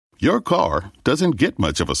Your car doesn't get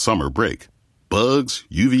much of a summer break. Bugs,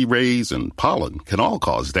 UV rays, and pollen can all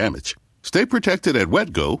cause damage. Stay protected at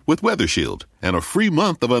WetGo with Weather Shield and a free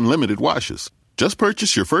month of unlimited washes. Just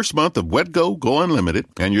purchase your first month of WetGo Go Unlimited,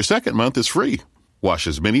 and your second month is free. Wash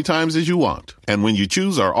as many times as you want. And when you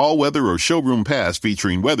choose our all-weather or showroom pass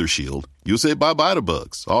featuring Weather Shield, you'll say bye-bye to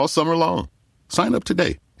bugs all summer long. Sign up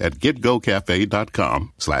today at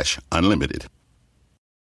getgocafe.com/unlimited.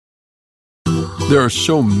 There are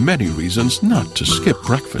so many reasons not to skip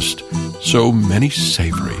breakfast. So many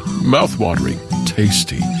savory, mouth-watering,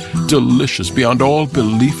 tasty, delicious beyond all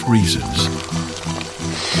belief reasons.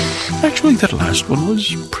 Actually, that last one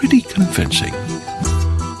was pretty convincing.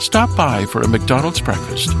 Stop by for a McDonald's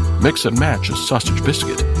breakfast. Mix and match a sausage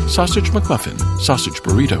biscuit, sausage McMuffin, sausage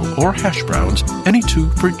burrito, or hash browns, any two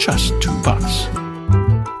for just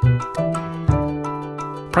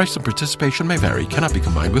 $2. Price and participation may vary, cannot be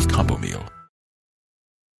combined with combo meal.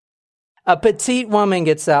 A petite woman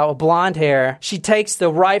gets out with blonde hair. She takes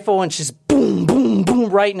the rifle and she's boom, boom,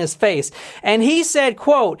 boom right in his face. And he said,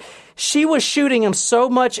 quote, she was shooting him so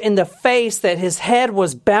much in the face that his head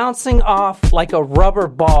was bouncing off like a rubber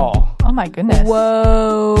ball. Oh, my goodness.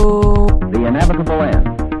 Whoa. The inevitable end.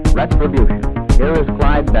 Retribution. Here is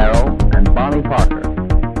Clyde Barrow and Bonnie Parker,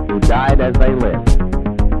 who died as they lived,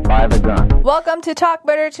 by the gun. Welcome to Talk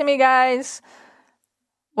Better to Me, guys.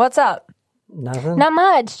 What's up? Nothing? Not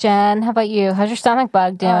much, Jen. How about you? How's your stomach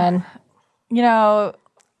bug doing?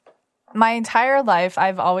 My entire life,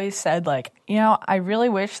 I've always said, I really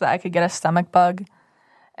wish that I could get a stomach bug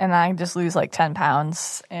and I just lose 10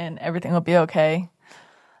 pounds and everything will be okay.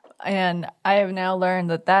 And I have now learned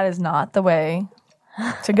that that is not the way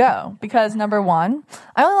to go. Because number one,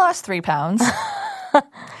 I only lost 3 pounds.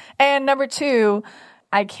 And number two,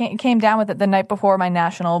 I came down with it the night before my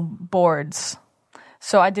national boards.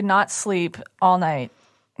 So I did not sleep all night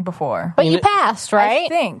before. But you passed, right? I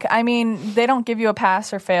think. I mean, they don't give you a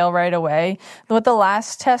pass or fail right away. With the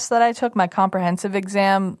last test that I took, my comprehensive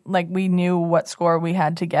exam, we knew what score we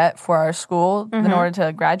had to get for our school in order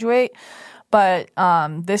to graduate. But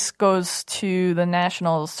this goes to the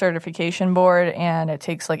National Certification Board, and it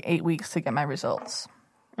takes 8 weeks to get my results.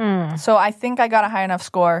 So I think I got a high enough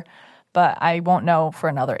score, but I won't know for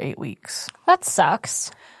another 8 weeks. That sucks.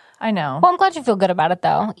 I know. Well, I'm glad you feel good about it,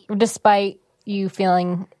 though, despite you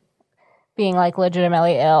being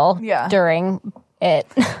legitimately ill during it.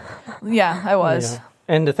 Yeah, I was. Yeah.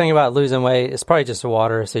 And the thing about losing weight, it's probably just the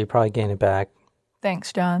water, so you probably gain it back.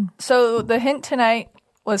 Thanks, John. So the hint tonight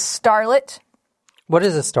was starlet. What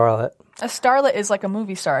is a starlet? A starlet is like a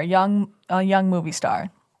movie star, a young movie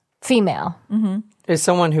star. Female. Mm-hmm. It's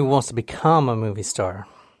someone who wants to become a movie star.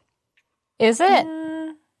 Is it?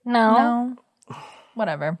 No.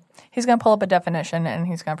 Whatever. He's going to pull up a definition and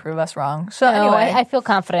he's going to prove us wrong. So no, anyway. I feel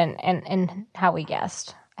confident in how we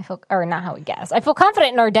guessed. I feel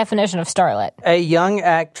confident in our definition of starlet. A young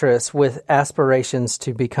actress with aspirations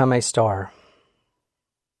to become a star.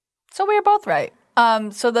 So we were both right.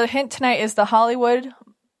 So the hint tonight is the Hollywood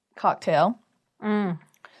cocktail. And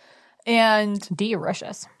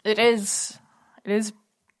delicious. It is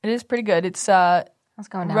pretty good. It's that's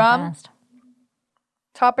going down rum, fast.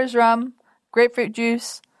 Topper's rum, grapefruit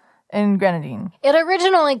juice, and grenadine. It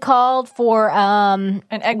originally called for an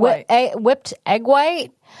egg white. Whipped egg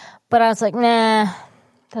white, but I was like, nah,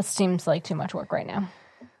 that seems like too much work right now.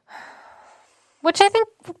 Which I think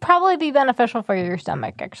would probably be beneficial for your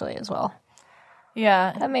stomach, actually, as well.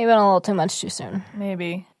 Yeah. That may have been a little too much too soon.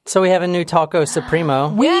 Maybe. So we have a new Taco Supremo.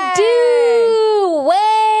 We do!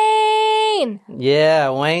 Wayne! Yeah,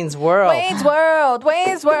 Wayne's World. Wayne's World.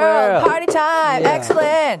 Party time. Yeah.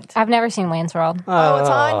 Excellent. I've never seen Wayne's World.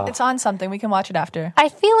 It's on something. We can watch it after. I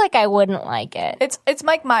feel like I wouldn't like it. It's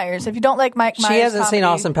Mike Myers. If you don't like Mike Myers, she hasn't seen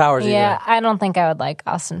Austin Powers either. Yeah, I don't think I would like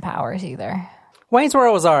Austin Powers either. Wayne's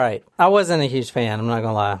World was all right. I wasn't a huge fan, I'm not going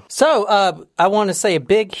to lie. So, I want to say a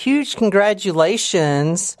big, huge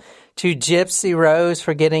congratulations to Gypsy Rose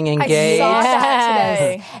for getting engaged. I saw that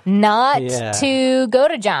today. Not to go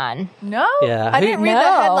to John. No? Yeah. I didn't read the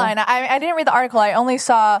headline. I didn't read the article. I only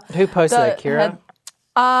saw... Who posted that, Kira?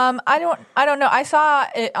 I don't know. I saw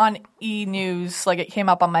it on E! News, it came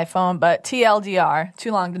up on my phone, but TLDR,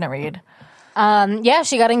 too long, didn't read. Yeah,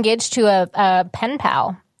 she got engaged to a pen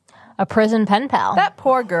pal. A prison pen pal. That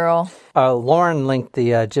poor girl. Lauren linked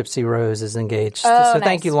the Gypsy Rose is engaged. So nice.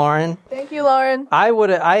 Thank you, Lauren. Thank you, Lauren. I would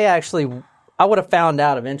have found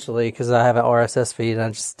out eventually because I have an RSS feed and I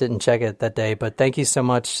just didn't check it that day. But thank you so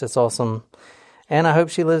much. That's awesome. And I hope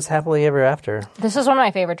she lives happily ever after. This is one of my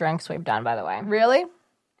favorite drinks we've done, by the way. Really?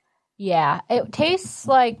 Yeah. It tastes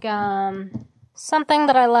like something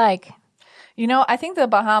that I like. You know, I think the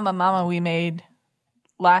Bahama Mama we made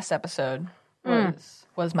last episode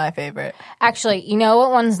was my favorite. Actually, you know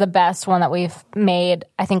what one's the best one that we've made,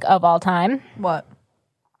 I think, of all time? What?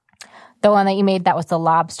 The one that you made, that was the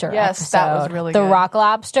lobster Yes, episode. that was really the good. rock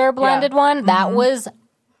lobster blended one, that was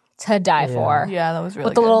to die for. Yeah, that was really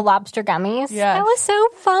With the good. little lobster gummies. Yes. That was so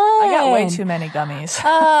fun. I got way too many gummies.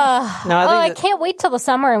 I can't wait till the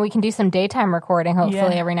summer and we can do some daytime recording, hopefully,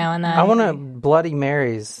 Yeah. every now and then. I want a Bloody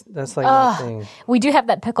Marys. That's like my thing. We do have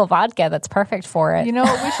that pickle vodka that's perfect for it. You know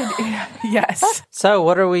what we should do? Yes. So,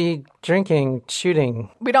 what are we drinking,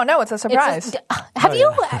 shooting? We don't know. It's a surprise. Is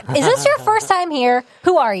this your first time here?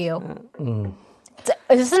 Who are you?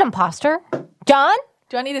 Is this an imposter? John?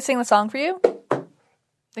 Do I need to sing the song for you? I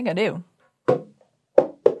think I do.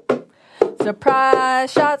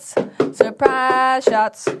 Surprise shots, surprise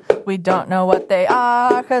shots. We don't know what they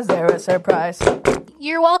are because they're a surprise.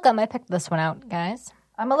 You're welcome. I picked this one out, guys.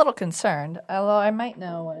 I'm a little concerned, although I might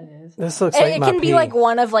know what it is. This looks like It my can pee. be like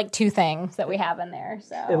one of like two things that we have in there. It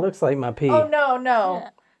So, looks like my pee. Oh, no.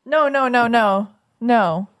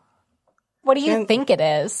 No. what do you think it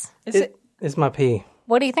is? It's my pee.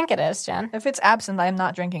 What do you think it is, Jen? If it's absinthe, I am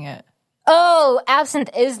not drinking it. Oh, absinthe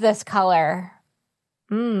is this color.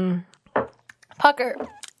 Pucker.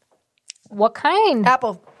 What kind?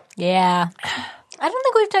 Apple. Yeah. I don't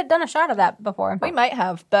think we've done a shot of that before. We might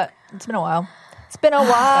have, but it's been a while. It's been a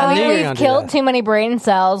while. I knew you were We've gonna do killed that. too many brain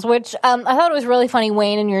cells, which I thought it was really funny,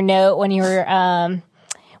 Wayne, in your note when you were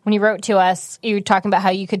when you wrote to us, you were talking about how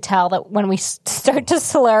you could tell that when we start to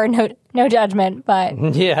slur, no judgment, but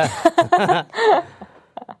Yeah.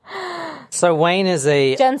 So Wayne is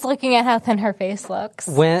a Jen's looking at how thin her face looks.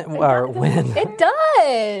 win. It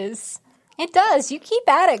does. It does. You keep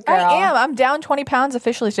at it, girl. I am. I'm down 20 pounds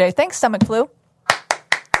officially today. Thanks, stomach flu.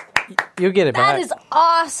 You'll get it back. That is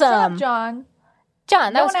awesome. John.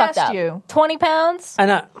 John, that No was one fucked asked up. you. 20 pounds? I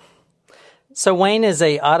know. So Wayne is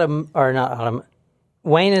a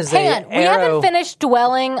Wayne is Hang on. We haven't finished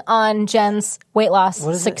dwelling on Jen's weight loss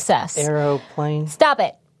What is success. it? Aeroplane. Stop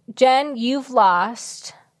it. Jen, you've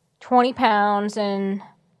lost 20 pounds in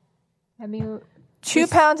maybe 2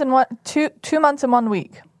 pounds in 2 months and 1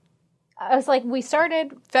 week. I was like, we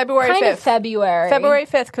started February kind 5th. of February. February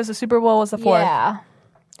 5th because the Super Bowl was the 4th. Yeah.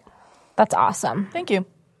 That's awesome. Thank you.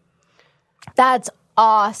 That's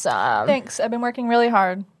awesome. Thanks. I've been working really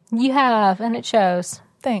hard. You have, and it shows.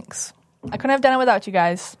 Thanks. I couldn't have done it without you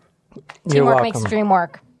guys. You're Teamwork welcome. makes dream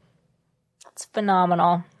work. It's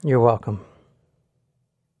phenomenal. You're welcome.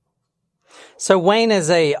 So Wayne is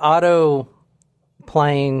a auto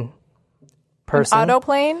plane person,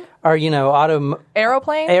 Autoplane? or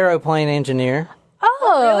Aeroplane? aeroplane engineer.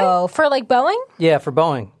 Oh, for like Boeing? Yeah, for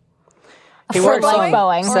Boeing. He For works like on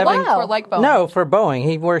Boeing. seven- Wow. Or like Boeing? No, for Boeing.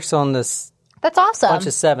 He works on this That's awesome. bunch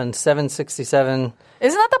of 767.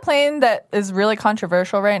 Isn't that the plane that is really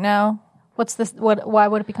controversial right now? What's this? Why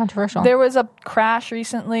would it be controversial? There was a crash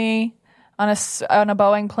recently on a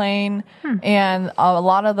Boeing plane, and a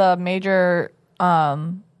lot of the major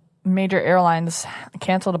airlines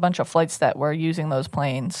canceled a bunch of flights that were using those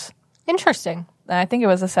planes. Interesting. And I think it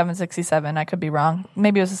was a 767. I could be wrong.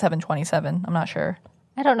 Maybe it was a 727. I'm not sure.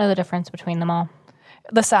 I don't know the difference between them all.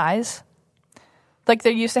 The size. Like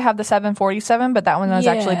they used to have the 747, but that one was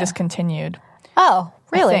actually Yeah. discontinued. Oh,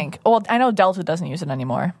 really? I think. Well, I know Delta doesn't use it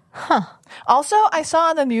anymore. Huh. Also, I saw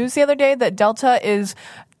on the news the other day that Delta is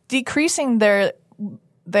decreasing their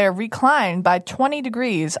recline by 20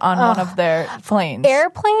 degrees on one of their planes.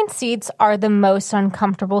 Airplane seats are the most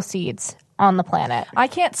uncomfortable seats on the planet. I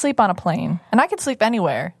can't sleep on a plane, and I can sleep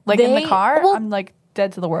anywhere. Like in the They- car, well- I'm like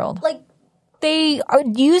dead to the world. Like they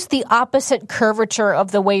use the opposite curvature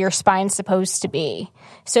of the way your spine's supposed to be.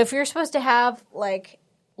 So if you're supposed to have like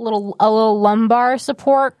a little lumbar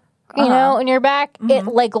support, you know, in your back, it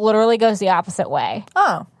like literally goes the opposite way.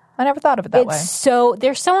 Oh, I never thought of it that way.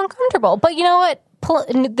 They're so uncomfortable. But you know what?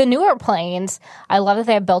 The newer planes, I love that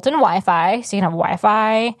they have built-in Wi-Fi, so you can have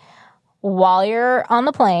Wi-Fi while you're on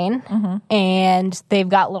the plane, and they've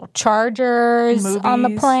got little chargers on the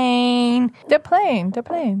Movies. plane. They're playing.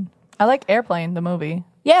 I like Airplane, the movie.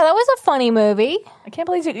 Yeah, that was a funny movie. I can't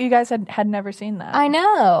believe you guys had never seen that. I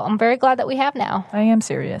know. I'm very glad that we have now. I am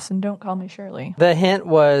serious, and don't call me Shirley. The hint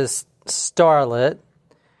was starlet.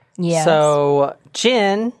 Yes. So,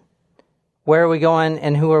 Jen, where are we going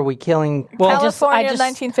and who are we killing? Well, California,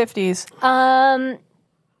 1950s.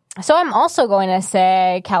 So I'm also going to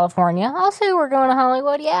say California. Also, we're going to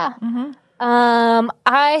Hollywood. Yeah.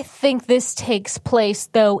 I think this takes place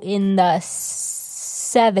though in the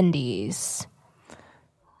 70s.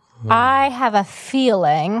 I have a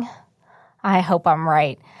feeling. I hope I'm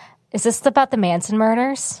right. Is this about the Manson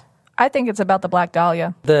murders? I think it's about the Black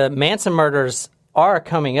Dahlia. The Manson murders are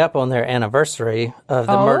coming up on their anniversary of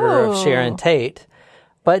the murder of Sharon Tate.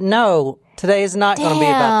 But no, today is not going to be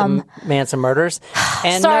about the Manson murders.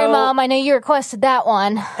 And Sorry, Mom. I know you requested that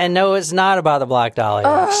one. And no, it's not about the Black Dahlia.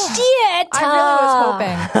 Shit! I really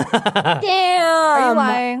was hoping. Damn. Are you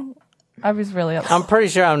lying? I was really upset. I'm pretty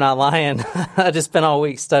sure I'm not lying. I just spent all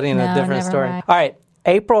week studying a different story. Mind. All right.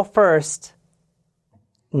 April 1st,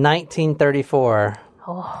 1934.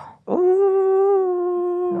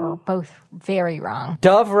 We're both very wrong.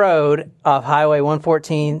 Dove Road off Highway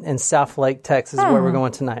 114 in South Lake, Texas, is where we're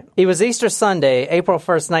going tonight. It was Easter Sunday, April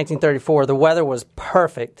 1st, 1934. The weather was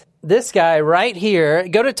perfect. This guy right here,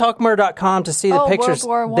 go to talkmurder.com to see the pictures.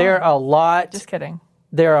 World War I. There are a lot. Just kidding.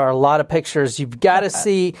 There are a lot of pictures. You've got to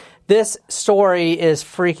see. This story is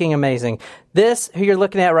freaking amazing. This, who you're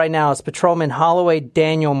looking at right now, is Patrolman Holloway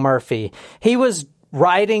Daniel Murphy. He was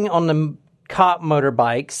riding on the cop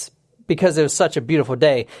motorbikes because it was such a beautiful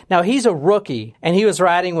day. Now, he's a rookie, and he was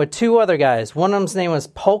riding with two other guys. One of them's name was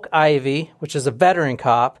Polk Ivy, which is a veteran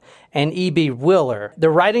cop, and E.B. Wheeler.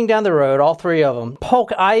 They're riding down the road, all three of them.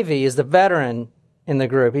 Polk Ivy is the veteran in the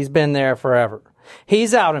group. He's been there forever.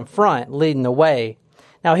 He's out in front, leading the way.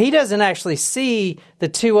 Now, he doesn't actually see the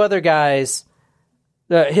two other guys,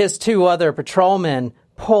 his two other patrolmen,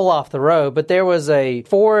 pull off the road, but there was a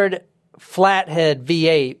Ford Flathead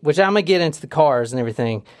V8, which I'm going to get into the cars and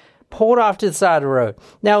everything, pulled off to the side of the road.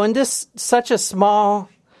 Now, in such a small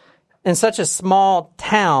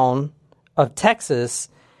town of Texas,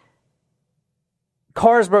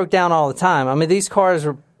 cars broke down all the time. I mean, these cars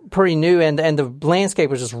were pretty new, and the landscape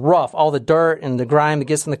was just rough, all the dirt and the grime that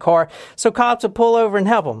gets in the car. So cops would pull over and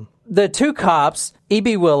help them. The two cops,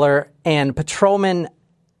 E.B. Wheeler and Patrolman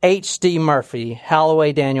H.D. Murphy,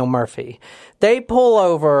 Holloway Daniel Murphy, they pull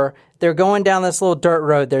over. They're going down this little dirt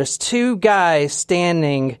road. There's two guys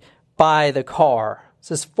standing by the car. It's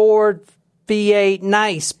this Ford V8,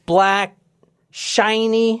 nice, black,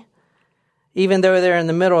 shiny. Even though they're in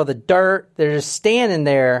the middle of the dirt, they're just standing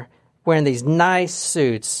there wearing these nice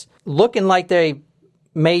suits, looking like they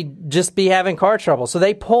may just be having car trouble. So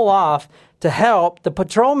they pull off to help. The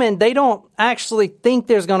patrolmen, they don't actually think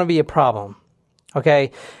there's going to be a problem. Okay?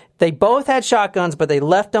 They both had shotguns, but they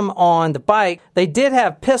left them on the bike. They did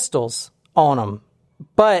have pistols on them,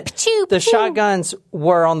 but the shotguns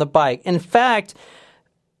were on the bike. In fact,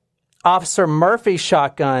 Officer Murphy's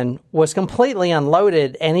shotgun was completely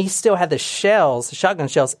unloaded, and he still had the shotgun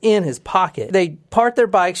shells, in his pocket. They parked their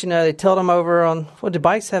bikes, they tilt them over on, do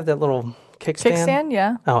bikes have that little kickstand? Kickstand,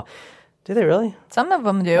 yeah. Oh, do they really? Some of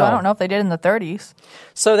them do. I don't know if they did in the 30s.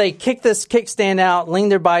 So they kick this kickstand out, lean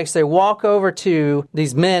their bikes, they walk over to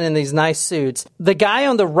these men in these nice suits. The guy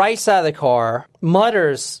on the right side of the car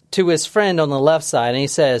mutters to his friend on the left side, and he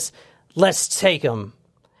says, "Let's take him."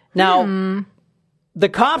 Now, the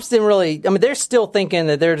cops didn't really, they're still thinking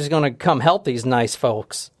that they're just going to come help these nice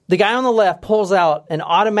folks. The guy on the left pulls out an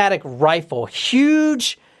automatic rifle,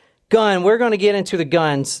 huge gun. We're going to get into the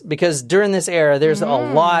guns because during this era, there's a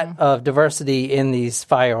lot of diversity in these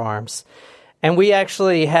firearms. And we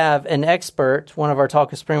actually have an expert, one of our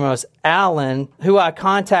Talkers Primos, Alan, who I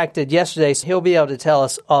contacted yesterday, so he'll be able to tell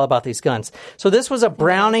us all about these guns. So this was a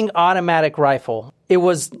Browning automatic rifle. It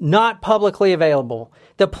was not publicly available.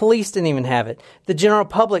 The police didn't even have it. The general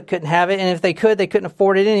public couldn't have it, and if they could, they couldn't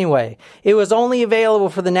afford it anyway. It was only available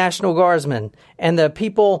for the National Guardsmen and the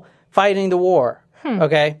people fighting the war,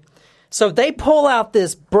 okay? So they pull out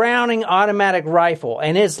this Browning automatic rifle,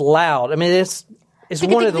 and it's loud. It's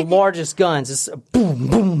one of the largest guns. It's a boom,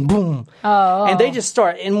 boom, boom. Oh. And they just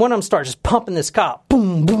start, and one of them starts just pumping this cop.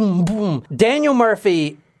 Boom, boom, boom. Daniel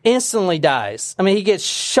Murphy instantly dies. He gets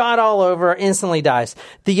shot all over, instantly dies.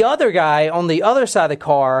 The other guy on the other side of the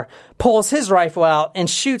car pulls his rifle out and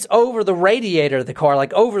shoots over the radiator of the car,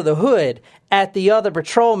 like over the hood, at the other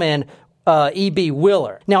patrolman, E.B.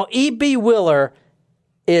 Wheeler. Now, E.B. Wheeler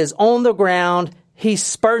is on the ground. He's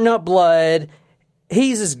spurting up blood.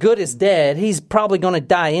 He's as good as dead. He's probably going to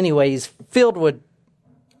die anyway. He's filled with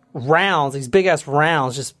rounds, these big-ass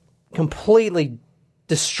rounds, just completely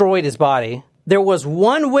destroyed his body. There was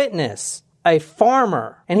one witness, a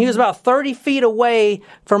farmer, and he was about 30 feet away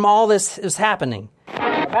from all this was happening.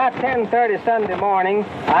 About 10:30 Sunday morning,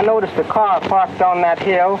 I noticed a car parked on that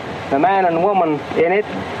hill, the man and woman in it.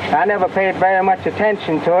 I never paid very much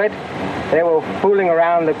attention to it. They were fooling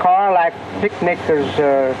around the car like picnickers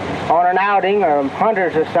on an outing or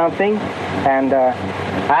hunters or something. And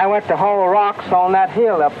I went to haul rocks on that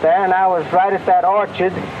hill up there, and I was right at that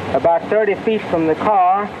orchard about 30 feet from the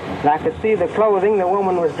car. And I could see the clothing. The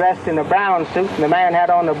woman was dressed in a brown suit, and the man had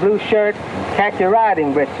on a blue shirt, khaki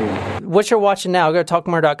riding breeches. what you're watching now, go to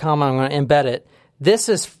talkmore.com. I'm going to embed it. This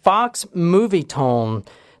is Fox Movie Tone.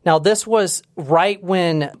 Now, this was right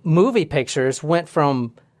when movie pictures went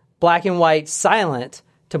from black and white silent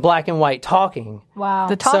to black and white talking. Wow.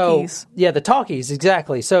 The talkies. The talkies,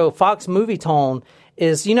 exactly. So Fox Movie Tone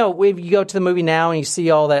is, you know, if you go to the movie now and you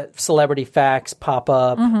see all that celebrity facts pop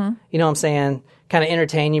up, you know what I'm saying? Kind of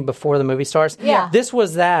entertain you before the movie starts. Yeah. This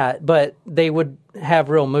was that, but they would have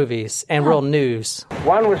real movies and real news.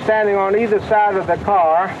 One was standing on either side of the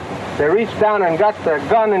car. They reached down and got their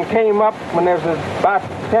gun and came up when they was about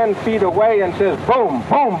 10 feet away and says, boom,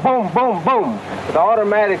 boom, boom, boom, boom. With an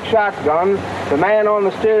automatic shotgun, the man on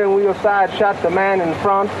the steering wheel side shot the man in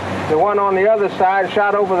front. The one on the other side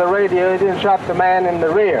shot over the radiator and shot the man in the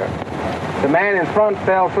rear. The man in front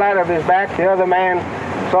fell flat on his back. The other man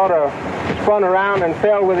sort of spun around and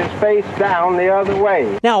fell with his face down the other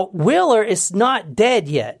way. Now, Wheeler is not dead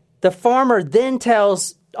yet. The farmer then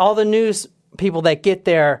tells all the news people that get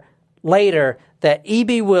there later that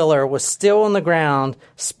E.B. Wheeler was still on the ground,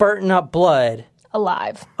 spurting up blood.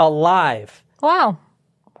 Alive. Wow.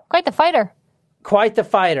 Quite the fighter. Quite the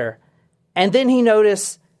fighter. And then he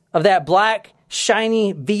noticed of that black,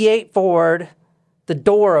 shiny V8 Ford, the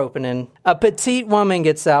door opening. A petite woman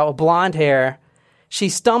gets out with blonde hair. She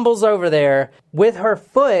stumbles over there with her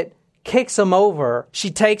foot, kicks him over. She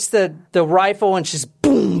takes the rifle and she's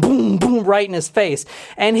boom, boom, boom right in his face.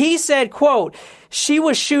 And he said, quote, she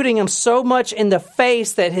was shooting him so much in the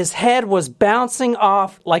face that his head was bouncing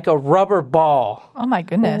off like a rubber ball. Oh, my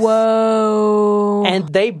goodness. Whoa. And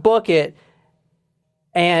they book it,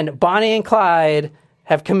 and Bonnie and Clyde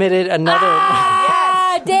have committed another...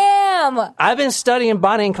 Damn. I've been studying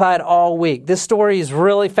Bonnie and Clyde all week. This story is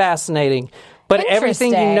really fascinating. But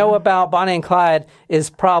everything you know about Bonnie and Clyde is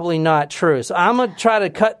probably not true. So I'm going to try to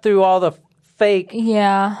cut through all the fake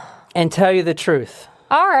and tell you the truth.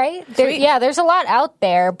 All right. There's a lot out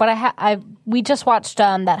there, but we just watched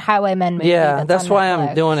that Highwaymen movie. Yeah, that's why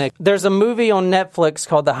I'm doing it. There's a movie on Netflix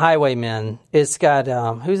called The Highwaymen. It's got,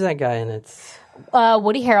 who's that guy in it?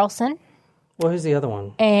 Woody Harrelson. Well, who's the other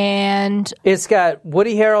one? And it's got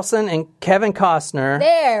Woody Harrelson and Kevin Costner.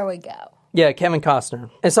 There we go. Yeah, Kevin Costner.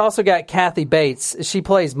 It's also got Kathy Bates. She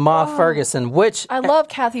plays Ma Ferguson, which... I love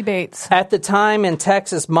Kathy Bates. At the time in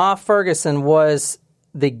Texas, Ma Ferguson was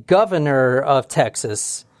the governor of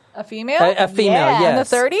Texas. A female? A female,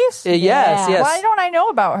 yes. In the 30s? Yes. Why don't I know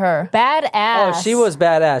about her? Badass. Oh, she was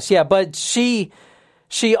badass, yeah. But she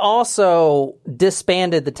also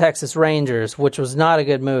disbanded the Texas Rangers, which was not a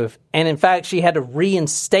good move. And in fact, she had to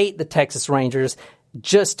reinstate the Texas Rangers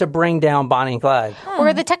just to bring down Bonnie and Clyde.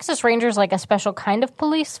 Were the Texas Rangers like a special kind of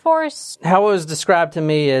police force? How it was described to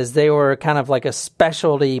me is they were kind of like a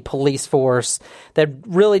specialty police force that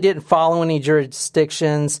really didn't follow any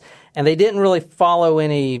jurisdictions, and they didn't really follow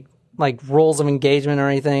any like rules of engagement or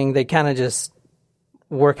anything. They kind of just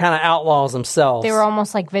were kind of outlaws themselves. They were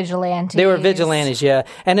almost like vigilantes. They were vigilantes, yeah.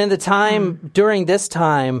 And in the time, during this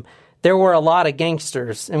time, there were a lot of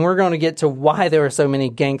gangsters, and we're going to get to why there were so many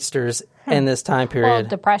gangsters in this time period. Well,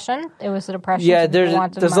 depression. It was the depression. Yeah, there's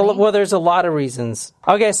a lot of reasons.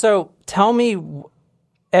 Okay, so tell me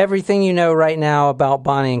everything you know right now about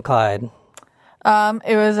Bonnie and Clyde.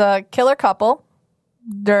 It was a killer couple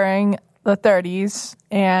during the 30s,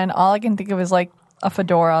 and all I can think of is like a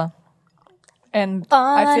fedora. And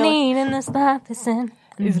I feel in this life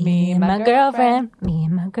is me and my girlfriend. Me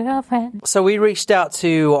and my girlfriend. So we reached out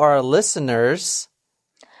to our listeners.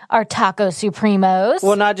 Our Taco Supremos.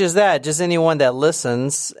 Well, not just that, just anyone that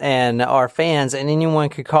listens and our fans, and anyone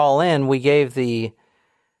could call in. We gave the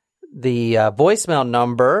voicemail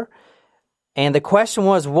number, and the question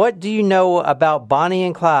was, what do you know about Bonnie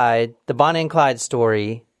and Clyde, the Bonnie and Clyde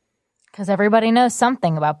story? Because everybody knows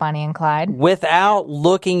something about Bonnie and Clyde. Without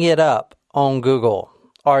looking it up on Google,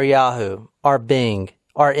 or Yahoo, or Bing,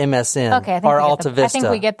 or MSN, or Alta Vista. I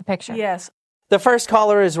think we get the picture. Yes. The first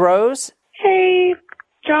caller is Rose. Hey,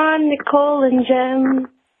 John, Nicole, and Jem,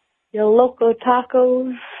 your local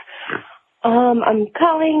tacos. I'm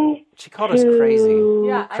calling. She called us crazy.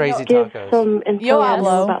 Yeah, crazy give tacos. some information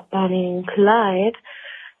about Bonnie and Clyde,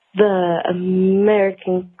 the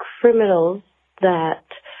American criminals that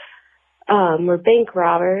were bank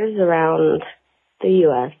robbers around the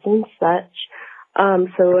U.S. and such.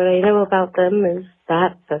 So what I know about them is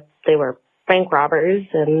that they were bank robbers,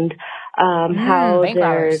 and how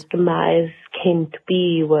their demise came to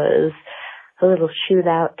be was a little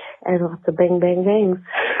shootout and lots of bang, bang,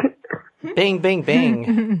 bangs. Bing, bing,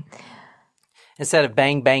 bing. Instead of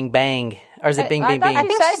bang, bang, bang. Or is it bing, bing, bing? I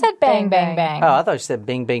think she said bang, bang, bang. Oh, I thought you said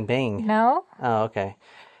bing, bing, bing. No? Oh, okay.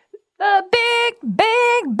 The big,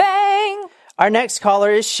 big bang. Our next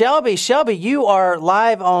caller is Shelby. Shelby, you are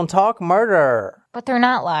live on Talk Murder. But they're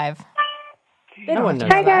not live. No one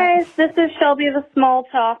knows Hi, that. guys. This is Shelby the Small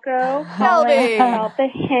Taco. Shelby! About the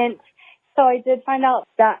hint. So I did find out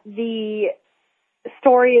that the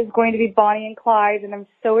story is going to be Bonnie and Clyde, and I'm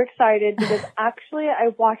so excited because actually I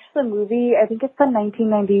watched the movie, I think it's the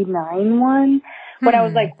 1999 one, when I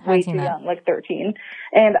was like way too young, like 13.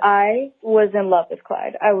 And I was in love with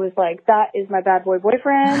Clyde. I was like, that is my bad boy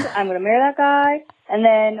boyfriend. I'm going to marry that guy. And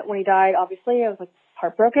then when he died, obviously, I was like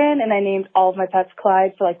heartbroken, and I named all of my pets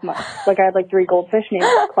Clyde for like months. Like I had like 3 goldfish named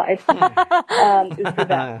Clyde. It was for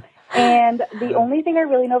that. And the only thing I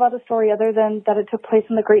really know about the story, other than that it took place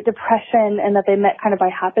in the Great Depression and that they met kind of by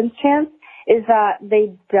happenstance, is that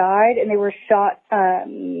they died and they were shot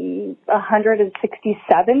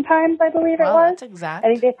 167 times, I believe it was. That's exact. I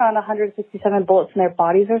think they found 167 bullets in their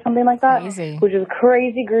bodies or something like that, Crazy. which is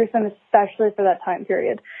crazy gruesome, especially for that time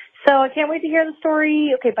period. So I can't wait to hear the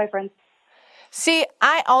story. Okay, bye, friends. See,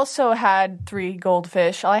 I also had 3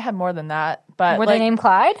 goldfish. I had more than that. But Were they named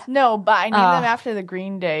Clyde? No, but I named them after the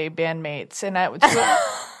Green Day bandmates. And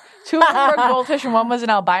two of them were goldfish and one was an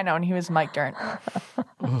albino, and he was Mike Dirnt.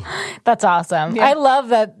 That's awesome. Yeah. I love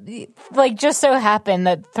that. Like, just so happened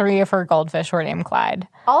that 3 of her goldfish were named Clyde.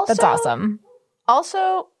 Also, That's awesome.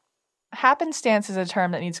 Also, happenstance is a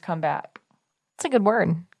term that needs to come back. It's a good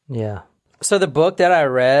word. Yeah. So the book that I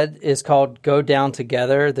read is called Go Down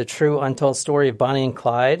Together, The True Untold Story of Bonnie and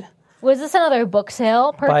Clyde. Was this another book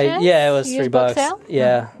sale purchase? Yeah, it was Used $3. book sale?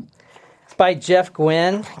 Yeah. It's by Jeff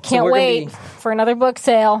Gwynne. Can't wait for another book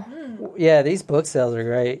sale. Yeah, these book sales are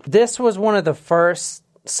great. This was one of the first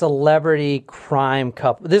celebrity crime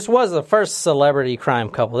couple. This was the first celebrity crime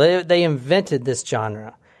couple. They invented this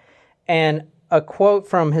genre. And a quote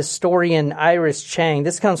from historian Iris Chang,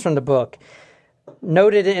 this comes from the book,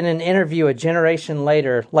 noted in an interview a generation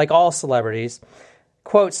later, like all celebrities,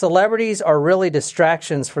 quote, celebrities are really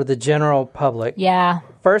distractions for the general public. Yeah.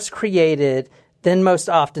 First created, then most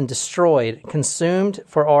often destroyed, consumed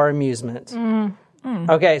for our amusement.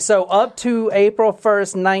 Okay, so up to April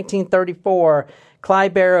 1st, 1934,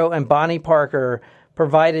 Clyde Barrow and Bonnie Parker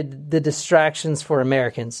provided the distractions for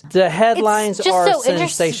Americans. The headlines are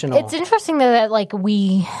sensational. It's interesting that like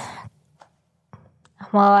we...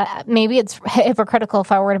 Well, maybe it's hypocritical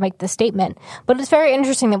if I were to make this statement, but it's very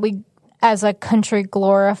interesting that we, as a country,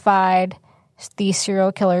 glorified these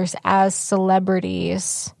serial killers as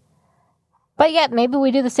celebrities. But yet, maybe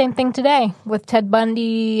we do the same thing today with Ted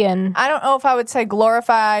Bundy and... I don't know if I would say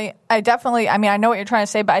glorify. I know what you're trying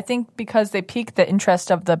to say, but I think because they pique the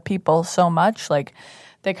interest of the people so much, like,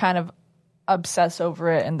 they kind of obsess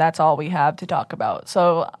over it, and that's all we have to talk about.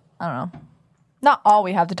 So, I don't know. Not all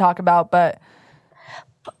we have to talk about, but...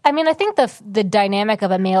 I mean, I think the dynamic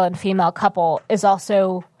of a male and female couple is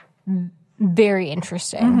also very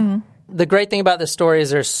interesting. Mm-hmm. The great thing about this story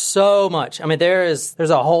is there's so much. I mean, there's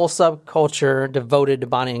a whole subculture devoted to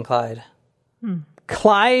Bonnie and Clyde.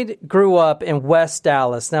 Clyde grew up in West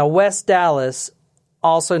Dallas. Now, West Dallas,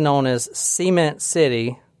 also known as Cement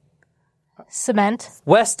City. Cement?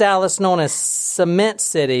 West Dallas, known as Cement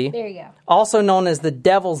City. There you go. Also known as the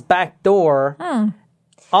Devil's Back Door.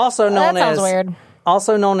 Also known that sounds weird.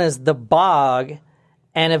 Also known as the Bog,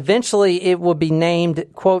 and eventually it would be named,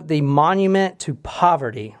 quote, the Monument to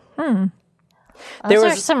Poverty. Those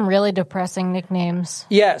are some really depressing nicknames.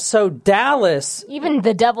 Yeah, so Dallas... Even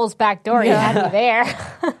the Devil's Back Door, you had me there.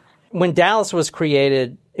 When Dallas was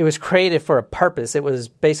created, it was created for a purpose. It was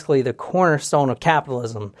basically the cornerstone of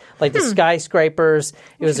capitalism. Like the skyscrapers,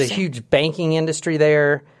 it was a huge banking industry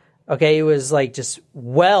there. Okay, it was like just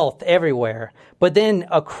wealth everywhere. But then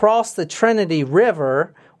across the Trinity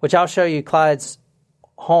River, which I'll show you Clyde's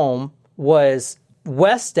home, was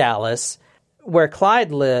West Dallas, where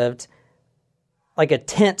Clyde lived, like a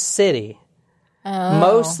tent city. Oh.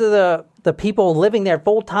 Most of the people living there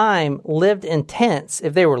full time lived in tents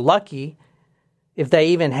if they were lucky, if they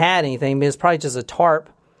even had anything. It was probably just a tarp.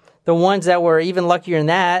 The ones that were even luckier than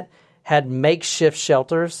that had makeshift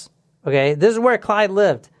shelters. Okay, this is where Clyde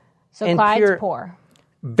lived. So Clyde's poor.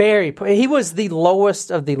 Very poor. He was the lowest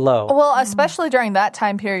of the low. Well, especially during that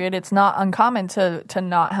time period, it's not uncommon to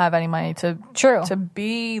not have any money to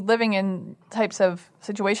be living in types of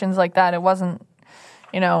situations like that. It wasn't,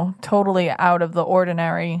 totally out of the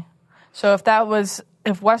ordinary. So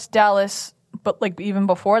if West Dallas, but like even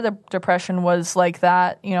before the Depression was like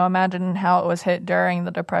that, imagine how it was hit during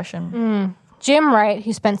the Depression. Jim Wright,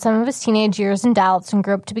 who spent some of his teenage years in Dallas and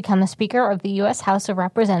grew up to become the Speaker of the U.S. House of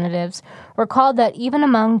Representatives, recalled that even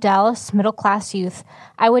among Dallas middle-class youth,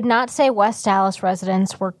 I would not say West Dallas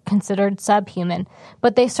residents were considered subhuman,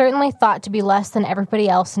 but they certainly thought to be less than everybody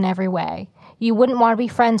else in every way. you wouldn't want to be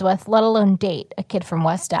friends with, let alone date, a kid from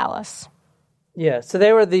West Dallas. Yeah, so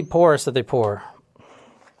they were the poorest of the poor.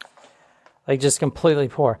 Like, just completely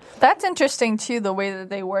poor. That's interesting, too, the way that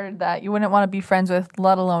they worded that. You wouldn't want to be friends with,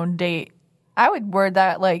 let alone date. I would word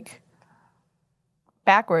that, like,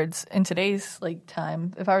 backwards in today's, like,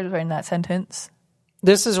 time, if I was writing that sentence.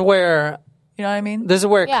 This is where... You know what I mean? This is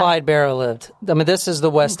where Clyde Barrow lived. I mean, this is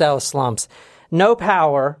the West Dallas slums. No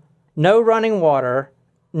power, no running water,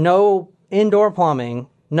 no indoor plumbing,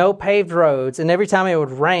 no paved roads, and every time it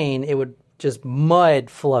would rain, it would just mud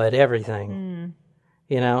flood everything.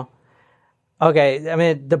 You know? Okay, I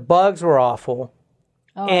mean, the bugs were awful.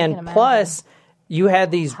 Oh, and plus, you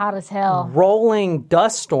had these hot as hell rolling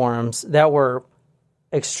dust storms that were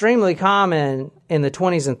extremely common in the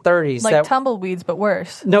 20s and 30s. Like tumbleweeds, but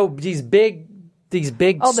worse. No, these big the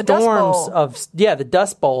storms of the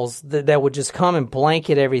dust bowls that would just come and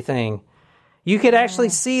blanket everything. You could actually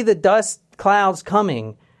see the dust clouds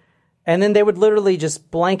coming, and then they would literally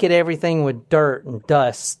just blanket everything with dirt and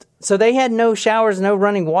dust. So they had no showers, no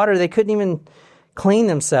running water. They couldn't even clean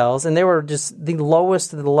themselves, and they were just the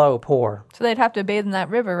lowest of the low poor. So they'd have to bathe in that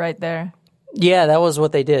river right there. Yeah, that was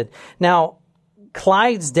what they did. Now,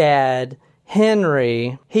 Clyde's dad,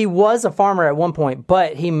 Henry, he was a farmer at one point,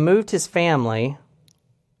 but he moved his family.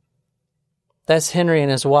 That's Henry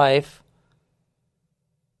and his wife.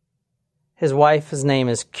 His wife's name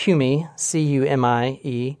is Cumie,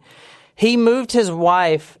 C-U-M-I-E. He moved his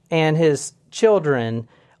wife and his children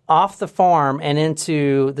off the farm and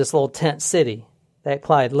into this little tent city that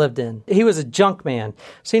Clyde lived in. He was a junk man.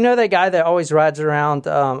 So you know that guy that always rides around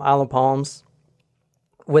Isle of Palms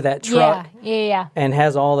with that truck? Yeah. And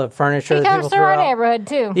has all the furniture He that comes people through throw our out. neighborhood,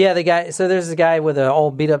 too. Yeah, the guy. So there's a guy with an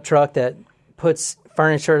old beat-up truck that puts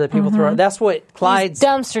furniture that people throw out. That's what Clyde's... He's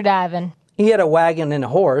dumpster diving. He had a wagon and a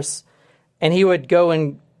horse, and he would go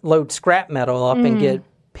and load scrap metal up and get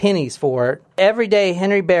pennies for it. Every day,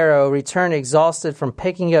 Henry Barrow returned exhausted from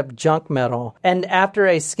picking up junk metal, and after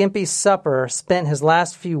a skimpy supper, spent his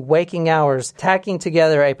last few waking hours tacking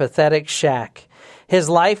together a pathetic shack. His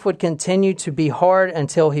life would continue to be hard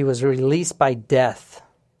until he was released by death.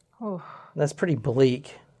 Oof. That's pretty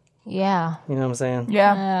bleak. Yeah. You know what I'm saying?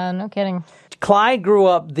 Yeah. No kidding. Clyde grew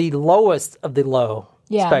up the lowest of the low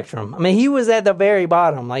spectrum. I mean, he was at the very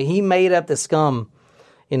bottom. Like, he made up the scum,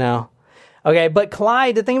 you know. Okay, but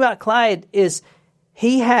Clyde, the thing about Clyde is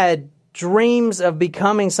he had dreams of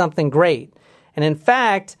becoming something great. And in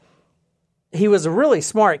fact, he was a really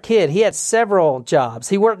smart kid. He had several jobs.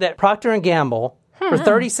 He worked at Procter & Gamble for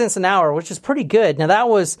 30 cents an hour, which is pretty good. Now, that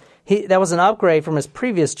was an upgrade from his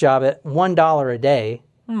previous job at $1 a day.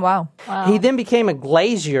 Wow. He then became a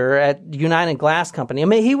glazier at United Glass Company. I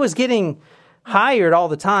mean, he was getting hired all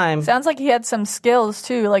the time. Sounds like he had some skills,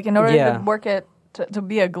 too. Like, in order to work at... To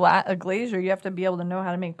be a glazier, you have to be able to know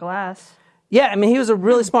how to make glass. Yeah, I mean, he was a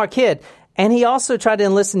really smart kid. And he also tried to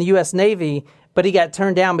enlist in the U.S. Navy, but he got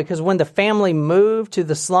turned down because when the family moved to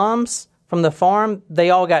the slums from the farm, they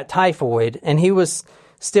all got typhoid, and he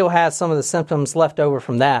still had some of the symptoms left over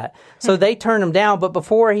from that. So they turned him down, but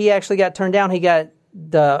before he actually got turned down, he got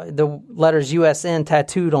the letters USN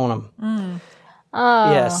tattooed on him.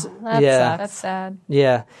 Oh, yes. That's sad.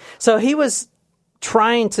 Yeah. So he was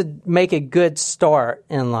trying to make a good start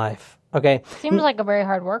in life. Okay. Seems like a very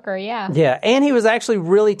hard worker, yeah. Yeah. And he was actually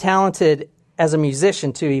really talented as a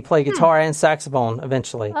musician, too. He played guitar and saxophone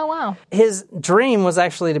eventually. Oh, wow. His dream was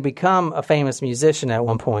actually to become a famous musician at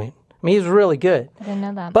one point. I mean, he was really good. I didn't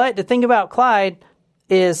know that. But the thing about Clyde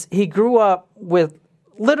is he grew up with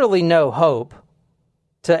literally no hope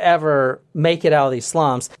to ever make it out of these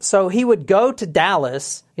slums. So he would go to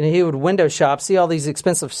Dallas, you know, he would window shop, see all these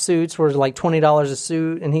expensive suits were like $20 a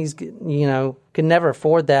suit, and he's, you know, could never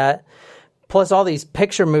afford that. Plus all these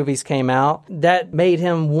picture movies came out that made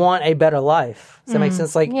him want a better life. Does that make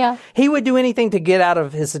sense? Like, he would do anything to get out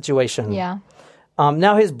of his situation. Yeah.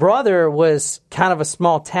 Now his brother was kind of a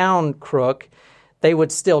small town crook. They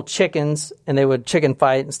would steal chickens, and they would chicken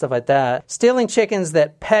fight and stuff like that. Stealing chickens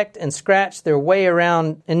that pecked and scratched their way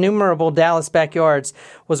around innumerable Dallas backyards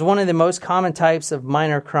was one of the most common types of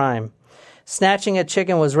minor crime. Snatching a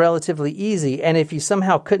chicken was relatively easy, and if you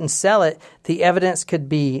somehow couldn't sell it, the evidence could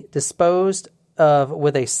be disposed of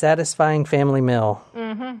with a satisfying family meal.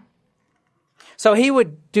 Mm-hmm. So he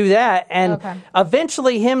would do that, and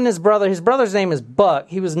eventually him and his brother's name is Buck.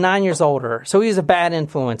 He was 9 years older, so he was a bad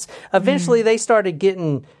influence. Eventually they started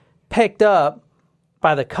getting picked up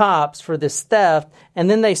by the cops for this theft, and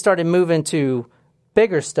then they started moving to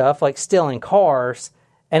bigger stuff like stealing cars,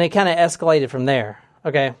 and it kind of escalated from there.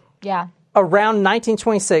 Okay? Yeah. Around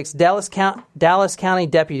 1926, Dallas County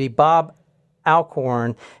Deputy Bob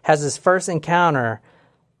Alcorn has his first encounter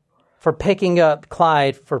for picking up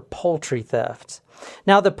Clyde for poultry theft.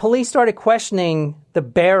 Now, the police started questioning the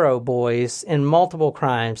Barrow boys in multiple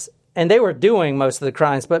crimes, and they were doing most of the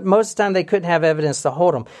crimes, but most of the time they couldn't have evidence to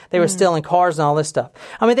hold them. They were stealing cars and all this stuff.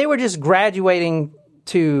 I mean, they were just graduating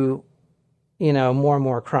to, more and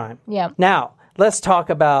more crime. Yeah. Now, let's talk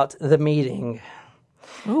about the meeting.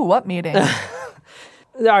 Ooh, what meeting?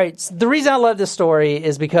 All right, so the reason I love this story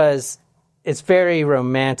is because it's very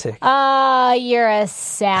romantic. You're a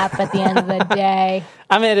sap at the end of the day.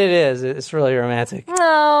 I mean, it is. It's really romantic.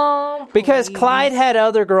 No. Because Clyde had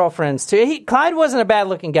other girlfriends, too. Clyde wasn't a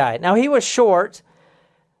bad-looking guy. Now, he was short,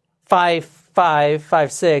 5'5",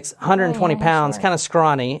 5'6", 120 pounds, kind of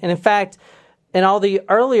scrawny. And in fact, in all the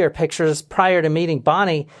earlier pictures prior to meeting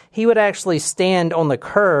Bonnie, he would actually stand on the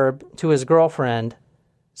curb to his girlfriend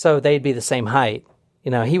so they'd be the same height.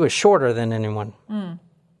 He was shorter than anyone.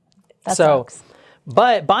 That sucks.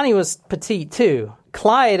 But Bonnie was petite, too.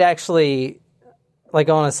 Clyde actually,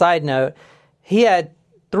 on a side note, he had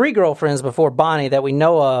 3 girlfriends before Bonnie that we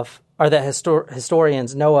know of, or that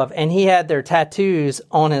historians know of, and he had their tattoos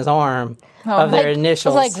on his arm of their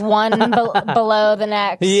initials. It was one below the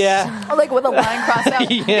next. Yeah. With a line crossed out.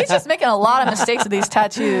 Yeah. He's just making a lot of mistakes with these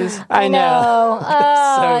tattoos. I know.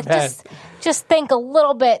 So bad. Just think a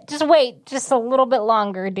little bit. Just wait just a little bit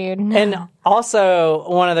longer, dude. And also,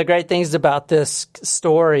 one of the great things about this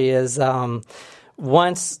story is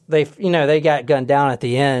once they got gunned down at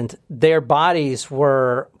the end, their bodies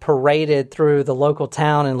were paraded through the local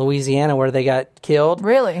town in Louisiana where they got killed.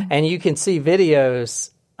 Really? And you can see videos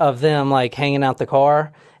of them hanging out the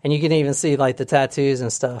car, and you can even see the tattoos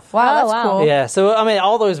and stuff. Wow, that's cool. Yeah. So I mean,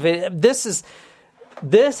 all those videos.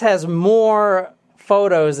 This has more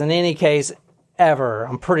photos in any case ever,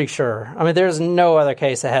 I'm pretty sure. I mean, there's no other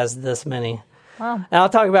case that has this many. Wow. And I'll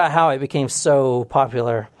talk about how it became so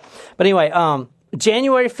popular. But anyway,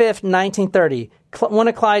 January 5th, 1930, one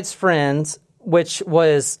of Clyde's friends, which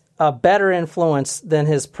was a better influence than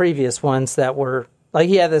his previous ones that were,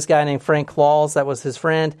 he had this guy named Frank Claus that was his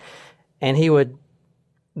friend, and they would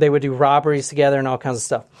do robberies together and all kinds of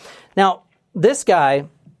stuff. Now, this guy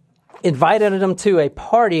invited him to a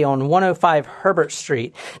party on 105 Herbert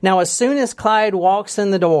Street. Now, as soon as Clyde walks in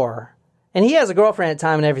the door, and he has a girlfriend at the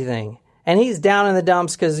time and everything, and he's down in the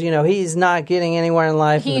dumps because, he's not getting anywhere in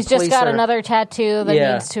life. He's just got another tattoo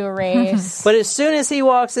that needs to erase. But as soon as he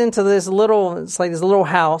walks into this this little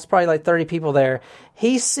house, probably 30 people there,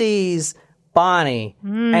 he sees Bonnie,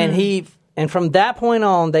 and from that point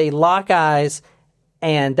on, they lock eyes,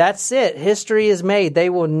 and that's it. History is made. They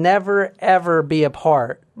will never, ever be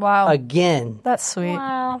apart. Wow. Again. That's sweet.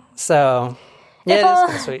 Wow. So, yeah,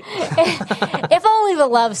 it is sweet. If only the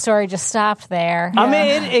love story just stopped there. I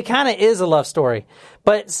mean, it kind of is a love story.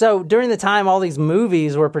 But so during the time, all these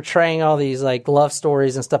movies were portraying all these love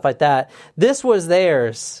stories and stuff like that. This was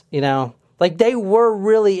theirs, they were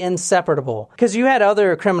really inseparable. Because you had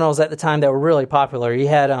other criminals at the time that were really popular. You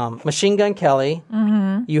had Machine Gun Kelly.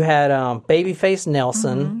 Mm-hmm. You had Babyface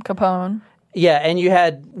Nelson. Mm-hmm. Capone. Yeah, and you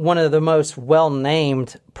had one of the most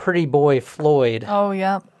well-named Pretty Boy Floyd. Oh,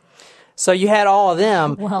 yeah. So you had all of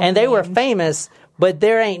them, and they were famous, but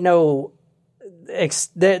there ain't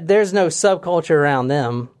there's no subculture around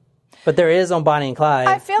them. But there is on Bonnie and Clyde.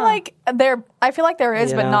 I feel like there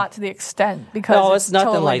is, but not to the extent because it's nothing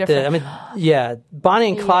totally like different. that. I mean, yeah, Bonnie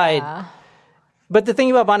and Clyde. Yeah. But the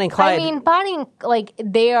thing about Bonnie and Clyde, I mean, Bonnie,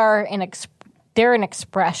 they're an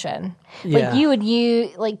expression. Yeah. You would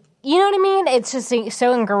use you know what I mean? It's just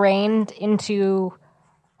so ingrained into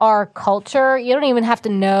our culture. You don't even have to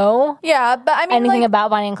know. Yeah, but I mean, anything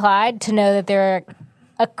about Bonnie and Clyde to know that they're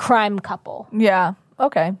a crime couple. Yeah.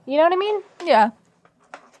 Okay. You know what I mean? Yeah.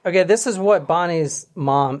 Okay, this is what Bonnie's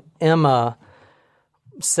mom, Emma,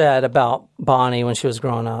 said about Bonnie when she was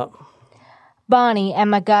growing up. Bonnie,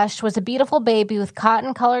 Emma gushed, was a beautiful baby with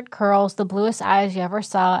cotton-colored curls, the bluest eyes you ever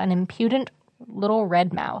saw, an impudent little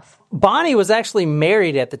red mouth. Barney was actually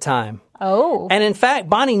married at the time. Oh. And in fact,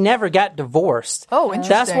 Bonnie never got divorced. Oh, interesting.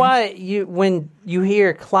 That's why when you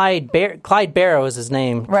hear Clyde Barrow is his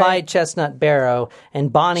name, right. Clyde Chestnut Barrow,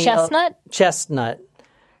 and Bonnie... Chestnut? Chestnut.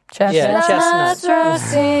 Chestnuts Chestnut.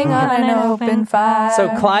 roasting on an open fire. So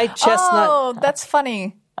Clyde Chestnut... Oh, that's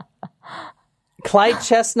funny. Clyde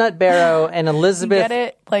Chestnut Barrow and Elizabeth... You get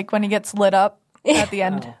it? Like when he gets lit up at the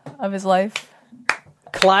end of his life?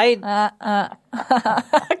 Clyde...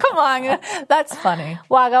 Come on. That's funny.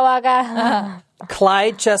 Wagga wagga.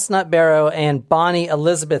 Clyde Chestnut Barrow and Bonnie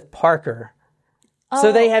Elizabeth Parker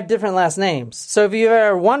So they have different last names. So if you've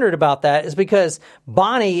ever wondered about that, it's because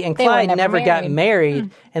Bonnie and Clyde never got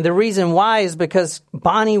married. And the reason why is because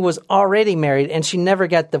Bonnie was already married and she never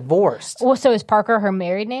got divorced. Well, so is Parker her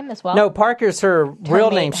married name as well? No, Parker's her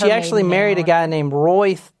real name. She actually married a guy named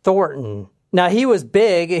Roy Thornton. Now, he was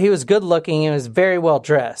big, he was good looking, and was very well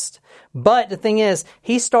dressed. But the thing is,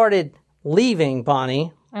 he started leaving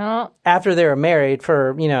Bonnie after they were married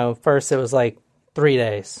for, first it was like 3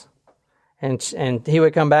 days. And he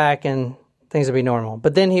would come back and things would be normal.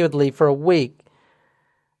 But then he would leave for a week.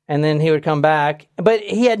 And then he would come back. But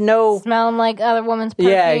he had no... Smelling like other women's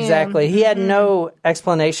perfume. Yeah, exactly. He had no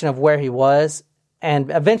explanation of where he was. And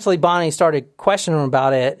eventually Bonnie started questioning him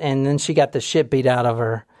about it. And then she got the shit beat out of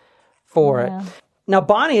her for it. Now,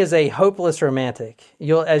 Bonnie is a hopeless romantic,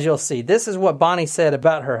 as you'll see. This is what Bonnie said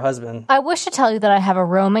about her husband. I wish to tell you that I have a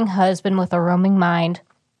roaming husband with a roaming mind.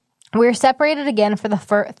 We are separated again for the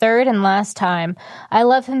third and last time. I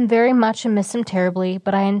love him very much and miss him terribly,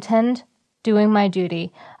 but I intend doing my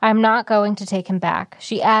duty. I am not going to take him back.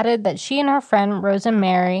 She added that she and her friend, Rosa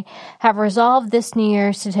Mary, have resolved this New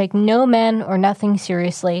Year's to take no men or nothing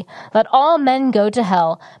seriously. Let all men go to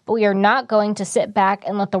hell, but we are not going to sit back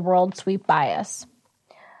and let the world sweep by us.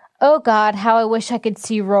 Oh God, how I wish I could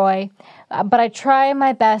see Roy. But I try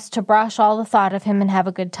my best to brush all the thought of him and have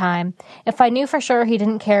a good time. If I knew for sure he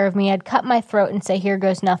didn't care of me, I'd cut my throat and say, here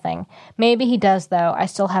goes nothing. Maybe he does, though. I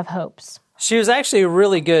still have hopes. She was actually a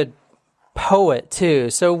really good poet,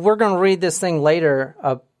 too. So we're going to read this thing later,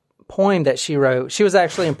 a poem that she wrote. She was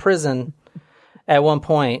actually in prison at one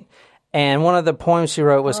point, and one of the poems she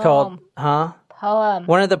wrote was called... Poem.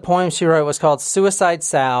 One of the poems she wrote was called Suicide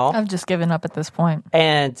Sal. I've just given up at this point.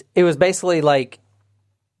 And it was basically like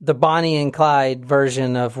the Bonnie and Clyde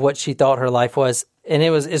version of what she thought her life was. And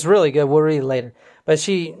it's really good. We'll read it later. But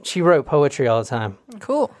she wrote poetry all the time.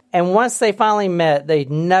 Cool. And once they finally met, they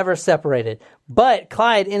never separated. But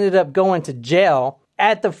Clyde ended up going to jail.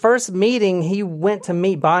 At the first meeting, he went to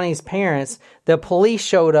meet Bonnie's parents. The police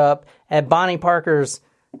showed up at Bonnie Parker's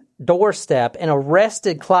doorstep and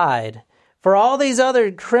arrested Clyde for all these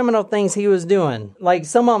other criminal things he was doing. Like,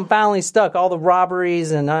 some of them finally stuck, all the robberies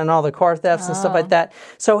and all the car thefts and stuff like that.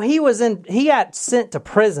 So he got sent to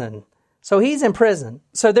prison. So he's in prison.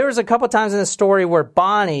 So there was a couple times in the story where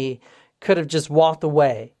Bonnie could have just walked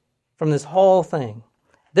away from this whole thing.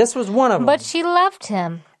 This was one of them. But she loved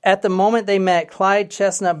him. At the moment they met, Clyde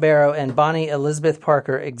Chestnut Barrow and Bonnie Elizabeth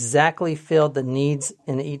Parker exactly filled the needs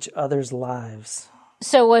in each other's lives.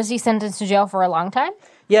 So was he sentenced to jail for a long time?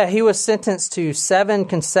 Yeah, he was sentenced to 7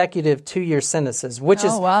 consecutive 2-year sentences, which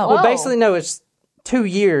is, wow. well, basically, no, it's 2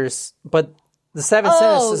 years, but the 7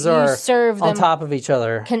 sentences are on top of each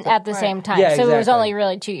other. At the same time. Yeah, so exactly. it was only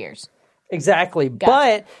really 2 years. Exactly. Gotcha.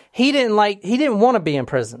 But he didn't want to be in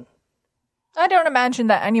prison. I don't imagine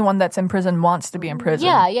that anyone that's in prison wants to be in prison.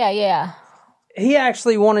 Yeah. He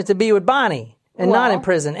actually wanted to be with Bonnie and not in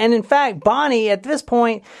prison. And in fact, Bonnie, at this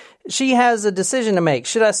point, she has a decision to make.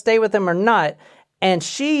 Should I stay with him or not? And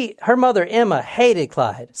her mother, Emma, hated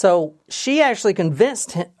Clyde. So she actually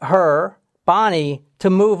convinced Bonnie, to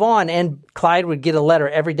move on. And Clyde would get a letter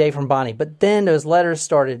every day from Bonnie. But then those letters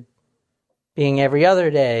started being every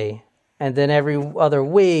other day. And then every other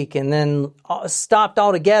week. And then stopped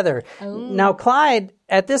altogether. Ooh. Now, Clyde,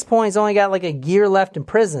 at this point, has only got like a year left in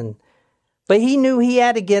prison. But he knew he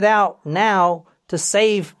had to get out now to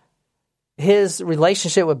save his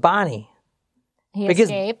relationship with Bonnie. He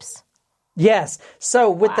escapes? Yes. So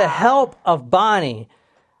with the help of Bonnie,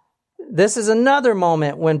 this is another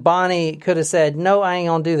moment when Bonnie could have said, no, I ain't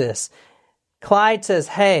going to do this. Clyde says,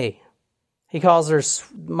 hey, he calls her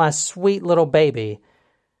my sweet little baby.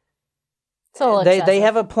 They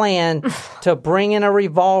have a plan to bring in a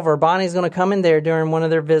revolver. Bonnie's going to come in there during one of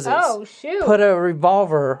their visits. Oh, shoot. Put a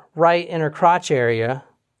revolver right in her crotch area.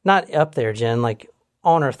 Not up there, Jen, like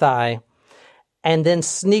on her thigh. And then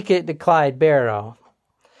sneak it to Clyde Barrow.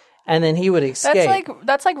 And then he would escape.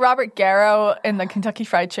 That's like Robert Garrow in the Kentucky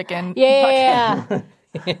Fried Chicken. Yeah.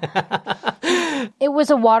 It was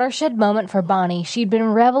a watershed moment for Bonnie. She'd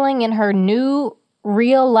been reveling in her new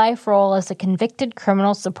real-life role as a convicted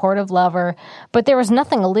criminal supportive lover, but there was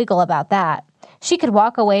nothing illegal about that. She could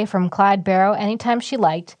walk away from Clyde Barrow anytime she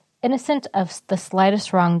liked, innocent of the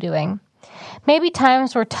slightest wrongdoing. Maybe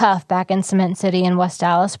times were tough back in Cement City in West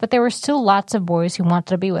Dallas, but there were still lots of boys who wanted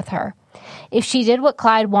to be with her. If she did what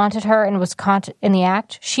Clyde wanted her and was caught in the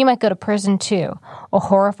act, she might go to prison too, a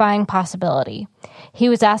horrifying possibility. He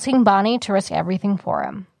was asking Bonnie to risk everything for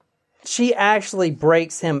him. She actually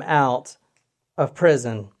breaks him out of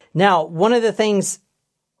prison. Now, one of the things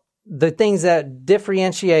that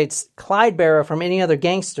differentiates Clyde Barrow from any other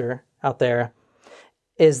gangster out there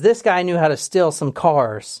is this guy knew how to steal some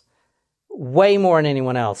cars way more than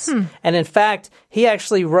anyone else. And in fact, he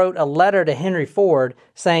actually wrote a letter to Henry Ford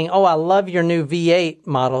saying, "Oh, I love your new V8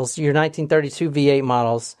 models, your 1932 V8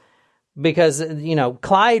 models." Because,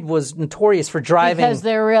 Clyde was notorious for driving. Because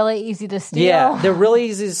they're really easy to steal. Yeah, they're really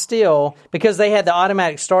easy to steal because they had the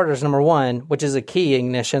automatic starters, number one, which is a key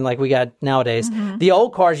ignition like we got nowadays. The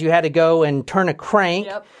old cars, you had to go and turn a crank,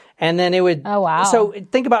 and then it would... Oh, wow. So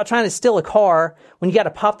think about trying to steal a car when you got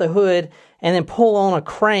to pop the hood and then pull on a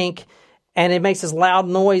crank, and it makes this loud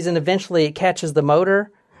noise, and eventually it catches the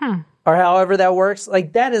motor. Or however that works.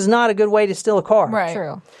 Like, that is not a good way to steal a car. Right.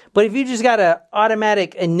 True. But if you just got an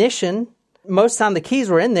automatic ignition, most of the time the keys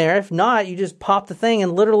were in there. If not, you just pop the thing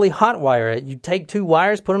and literally hotwire it. You take two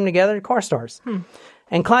wires, put them together, your car starts.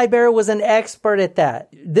 And Clyde Barrow was an expert at that.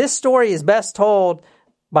 This story is best told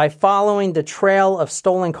by following the trail of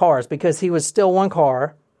stolen cars, because he would steal one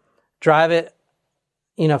car, drive it,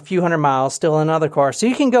 a few hundred miles, steal another car. So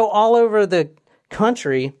you can go all over the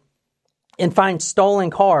country and find stolen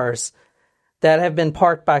cars that have been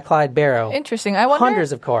parked by Clyde Barrow. Interesting. I wonder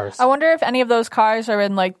hundreds of cars. I wonder if any of those cars are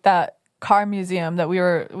in like that car museum that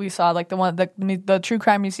we saw, like the true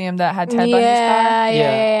crime museum that had Ted Bundy's car.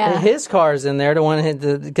 Yeah. His car's in there. The one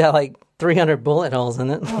that got like 300 bullet holes in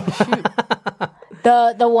it. Oh, shoot.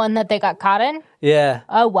 The one that they got caught in? Yeah.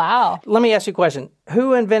 Oh, wow. Let me ask you a question.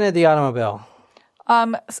 Who invented the automobile?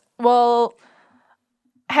 Well,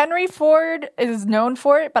 Henry Ford is known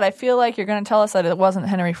for it, but I feel like you're going to tell us that it wasn't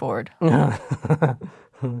Henry Ford.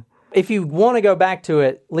 If you want to go back to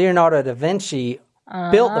it, Leonardo da Vinci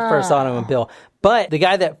built the first automobile. But the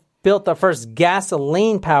guy that built the first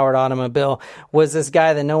gasoline-powered automobile was this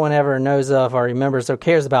guy that no one ever knows of or remembers or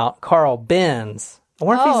cares about, Carl Benz. I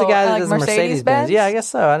wonder if he's the guy that does Mercedes-Benz. Yeah, I guess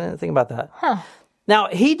so. I didn't think about that. Now,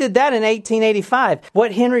 he did that in 1885.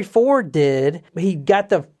 What Henry Ford did, he got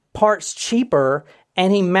the parts cheaper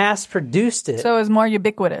and he mass-produced it. So it was more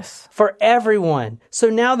ubiquitous. For everyone. So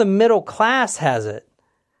now the middle class has it.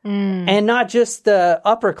 And not just the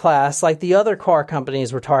upper class like the other car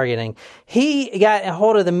companies were targeting. He got a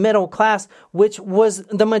hold of the middle class, which was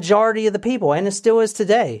the majority of the people, and it still is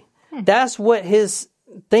today. That's what his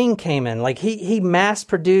thing came in. Like he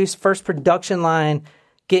mass-produced, first production line,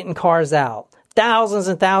 getting cars out. Thousands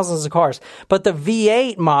and thousands of cars. But the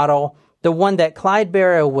V8 model, the one that Clyde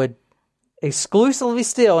Barrow would exclusively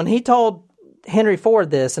steal, and he told Henry Ford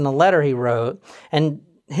this in a letter he wrote, and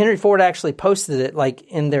Henry Ford actually posted it like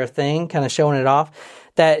in their thing, kind of showing it off,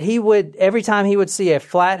 that he would, every time he would see a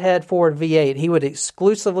flathead Ford V8, he would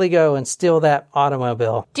exclusively go and steal that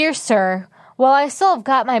automobile. Dear sir, while I still have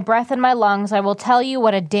got my breath in my lungs, I will tell you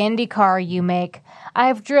what a dandy car you make. I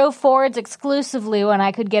have drove Fords exclusively when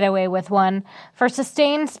I could get away with one. For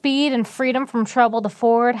sustained speed and freedom from trouble, the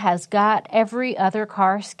Ford has got every other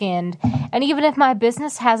car skinned. And even if my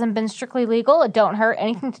business hasn't been strictly legal, it don't hurt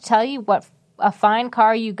anything to tell you what a fine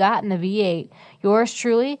car you got in the V8. Yours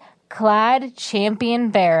truly, Clyde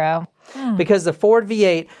Champion Barrow. Because the Ford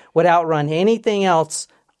V8 would outrun anything else,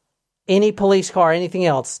 any police car, anything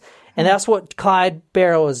else. And that's what Clyde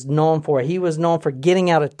Barrow is known for. He was known for getting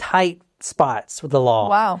out of tight spots with the law.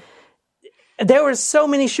 Wow. There were so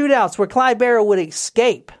many shootouts where Clyde Barrow would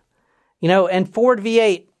escape. And Ford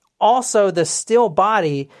V8, also the steel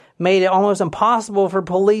body made it almost impossible for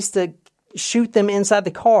police to shoot them inside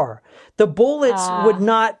the car. The bullets would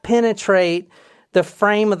not penetrate the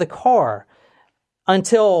frame of the car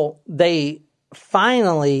until they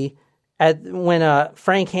finally, when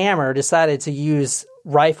Frank Hammer decided to use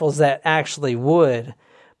rifles that actually would.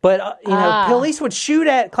 But, police would shoot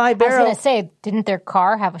at Clyde Barrow. I was going to say, didn't their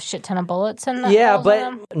car have a shit ton of bullets in it? Yeah,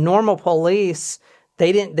 but normal police,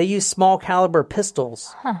 they used small caliber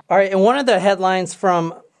pistols. All right, and one of the headlines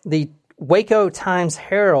from the Waco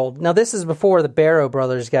Times-Herald. Now, this is before the Barrow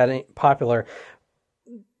brothers got popular.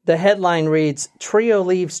 The headline reads, "Trio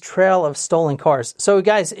leaves trail of stolen cars." So,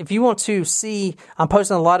 guys, if you want to see, I'm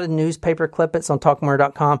posting a lot of newspaper clippets on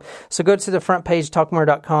talkmurder.com. So go to the front page,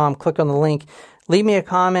 talkmurder.com, click on the link, leave me a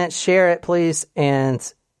comment, share it, please,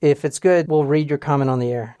 and if it's good, we'll read your comment on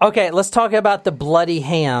the air. Okay, let's talk about the bloody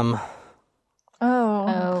ham.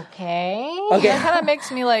 Oh. Okay. That kind of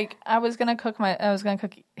makes me like I was gonna cook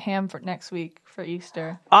ham for next week for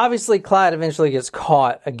Easter. Obviously, Clyde eventually gets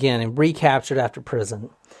caught again and recaptured after prison.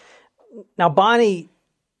 Now, Bonnie,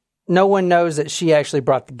 no one knows that she actually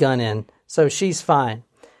brought the gun in, so she's fine.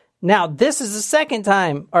 Now, this is the second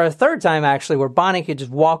time, or a third time actually, where Bonnie could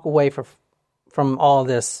just walk away from all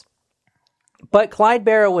this. But Clyde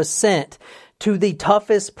Barrow was sent to the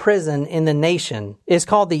toughest prison in the nation. It's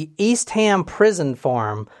called the East Ham Prison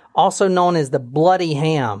Farm, also known as the Bloody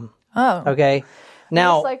Ham. Oh. Okay?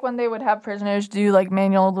 Now, it's like when they would have prisoners do like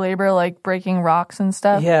manual labor, like breaking rocks and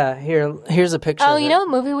stuff. yeah, here's a picture. Oh, of you it. know what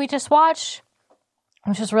movie we just watched?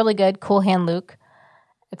 Which was really good. Cool Hand Luke.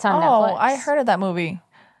 It's on Netflix. Oh, I heard of that movie.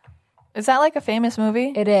 Is that like a famous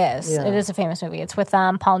movie? It is. Yeah. It is a famous movie. It's with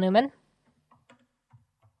Paul Newman.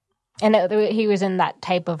 And he was in that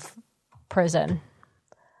type of prison.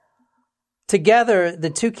 Together, the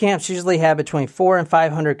two camps usually had between 400 and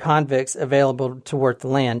 500 convicts available to work the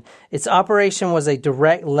land. Its operation was a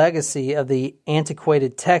direct legacy of the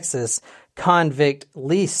antiquated Texas convict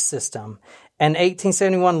lease system. An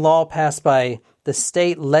 1871 law passed by the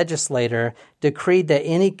state legislature decreed that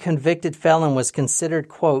any convicted felon was considered,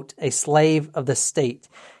 quote, a slave of the state,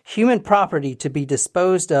 human property to be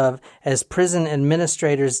disposed of as prison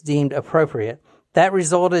administrators deemed appropriate. That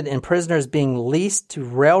resulted in prisoners being leased to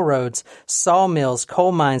railroads, sawmills,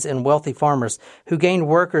 coal mines, and wealthy farmers who gained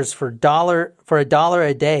workers for $1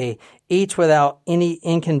 a day, each without any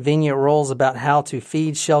inconvenient rules about how to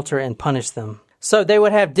feed, shelter, and punish them. So they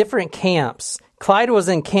would have different camps. Clyde was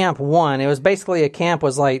in Camp 1. It was basically a camp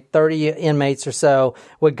was like 30 inmates or so,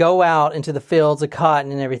 would go out into the fields of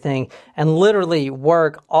cotton and everything and literally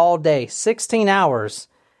work all day, 16 hours,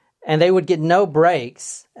 and they would get no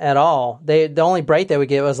breaks at all. The only break they would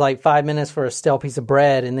get was like 5 minutes for a stale piece of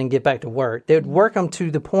bread and then get back to work. They would work them to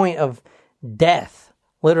the point of death,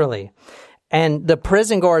 literally. And the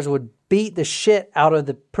prison guards would beat the shit out of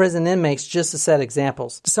the prison inmates just to set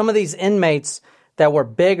examples. Some of these inmates that were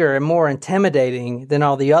bigger and more intimidating than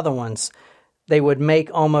all the other ones, they would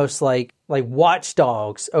make almost like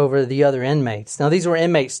watchdogs over the other inmates. Now, these were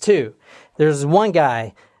inmates too. There's one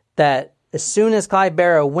guy that as soon as Clyde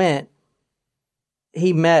Barrow went,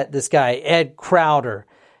 he met this guy, Ed Crowder.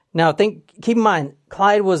 Now, keep in mind,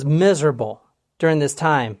 Clyde was miserable during this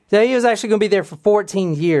time. So he was actually going to be there for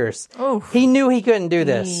 14 years. Oof. He knew he couldn't do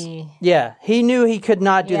this. Yeah, he knew he could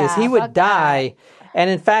not do this. He would die. And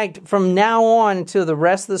in fact, from now on until the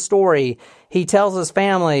rest of the story, he tells his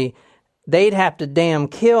family, they'd have to damn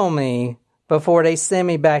kill me before they send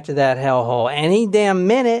me back to that hellhole. And he damn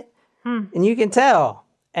meant it. And you can tell.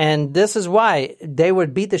 And this is why they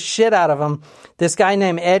would beat the shit out of him. This guy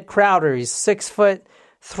named Ed Crowder, he's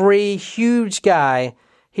 6'3", huge guy.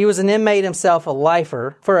 He was an inmate himself, a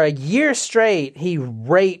lifer. For a year straight, he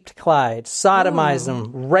raped Clyde, sodomized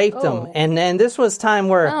him, raped him. And this was time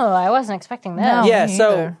where... Oh, I wasn't expecting that. No, yeah, me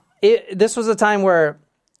so this was a time where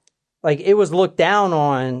like it was looked down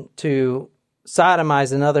on to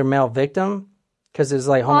sodomize another male victim because it was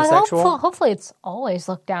like homosexual. Hopefully it's always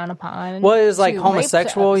looked down upon. Well, it was like to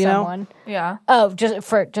homosexual, rape you know? someone. Yeah. Oh, just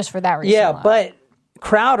for that reason. Yeah, alone. but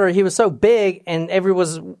Crowder, he was so big and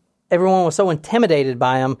everyone was so intimidated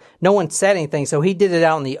by him, no one said anything, so he did it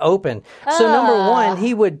out in the open. So number one,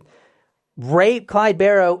 he would rape Clyde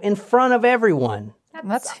Barrow in front of everyone.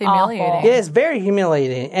 That's humiliating. awful. Yeah, it's very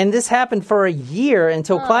humiliating. And this happened for a year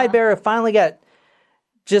until Clyde Barrow finally got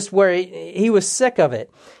just where he was sick of it.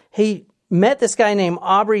 He met this guy named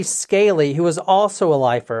Aubrey Scaly, who was also a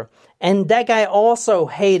lifer. And that guy also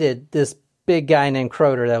hated this big guy named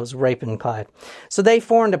Crowder that was raping Clyde. So they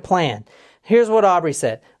formed a plan. Here's what Aubrey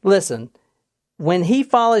said. Listen, when he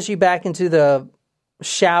follows you back into the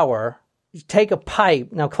shower, you take a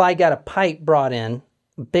pipe. Now, Clyde got a pipe brought in,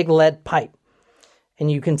 a big lead pipe. And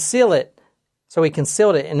you conceal it. So he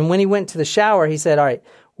concealed it. And when he went to the shower, he said, all right,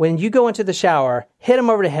 when you go into the shower, hit him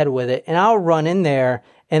over the head with it, and I'll run in there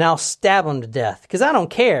and I'll stab him to death. Because I don't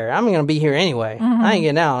care. I'm going to be here anyway. I ain't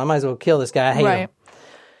getting out. I might as well kill this guy. I hate him.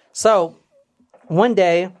 So one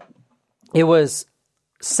day, it was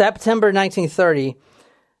September 1930,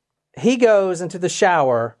 he goes into the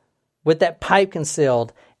shower with that pipe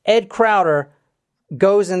concealed. Ed Crowder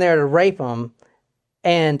goes in there to rape him,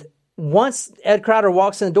 and once Ed Crowder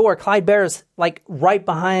walks in the door, Clyde Barrow's like right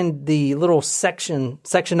behind the little section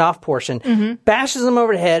off portion, bashes him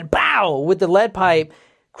over the head, bow, with the lead pipe.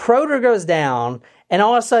 Crowder goes down, and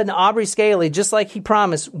all of a sudden Aubrey Scaly, just like he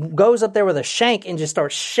promised, goes up there with a shank and just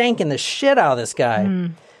starts shanking the shit out of this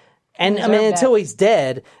guy. And I mean, until he's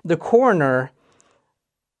dead, the coroner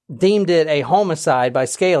deemed it a homicide by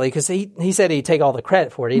Scaly because he said he'd take all the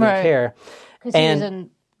credit for it. He didn't care. Because he was in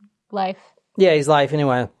life. Yeah, he's life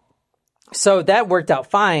anyway. So that worked out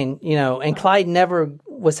fine, you know, and Clyde never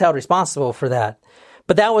was held responsible for that.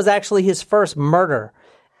 But that was actually his first murder.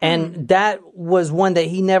 And that was one that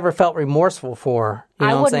he never felt remorseful for. You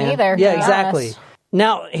know I what I'm wouldn't saying? either. Yeah, to be exactly. honest.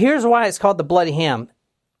 Now, here's why it's called the Bloody Ham.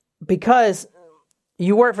 Because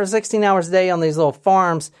you work for 16 hours a day on these little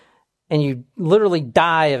farms and you literally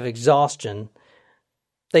die of exhaustion.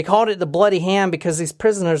 They called it the Bloody Ham because these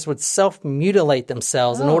prisoners would self-mutilate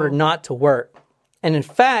themselves in order not to work. And in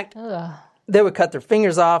fact, They would cut their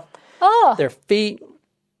fingers off, their feet.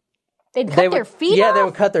 They'd cut their feet off? Yeah, they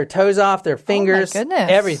would cut their toes off, their fingers,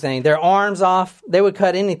 goodness. everything. Their arms off. They would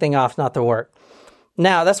cut anything off not to work.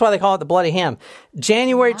 Now, that's why they call it the Bloody Ham.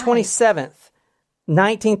 January 27th,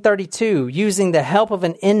 1932, using the help of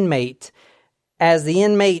an inmate, as the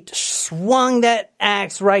inmate swung that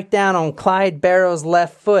axe right down on Clyde Barrow's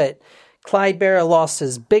left foot, Clyde Barrow lost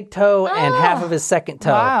his big toe and half of his second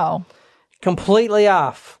toe. Wow. Completely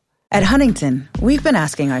off. At Huntington, we've been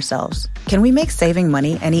asking ourselves, can we make saving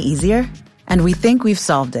money any easier? And we think we've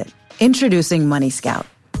solved it. Introducing Money Scout.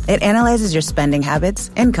 It analyzes your spending habits,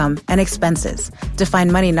 income, and expenses to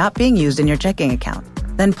find money not being used in your checking account,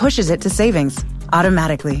 then pushes it to savings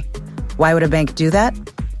automatically. Why would a bank do that?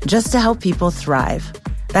 Just to help people thrive.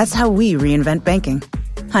 That's how we reinvent banking.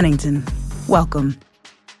 Huntington. Welcome.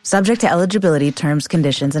 Subject to eligibility, terms,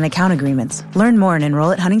 conditions, and account agreements. Learn more and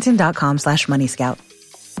enroll at huntington.com/moneyscout.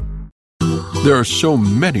 There are so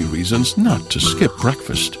many reasons not to skip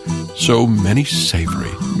breakfast. So many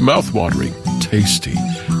savory, mouth-watering, tasty,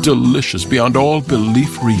 delicious beyond all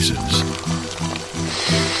belief reasons.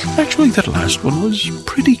 Actually, that last one was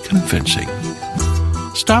pretty convincing.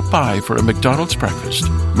 Stop by for a McDonald's breakfast.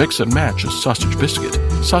 Mix and match a sausage biscuit,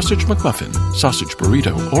 sausage McMuffin, sausage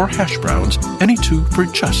burrito, or hash browns, any two for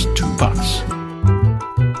just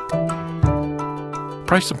 $2.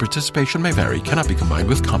 Price and participation may vary, cannot be combined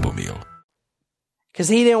with combo meal. Because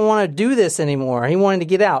he didn't want to do this anymore. He wanted to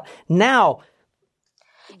get out. Now...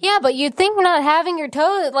 Yeah, but you'd think not having your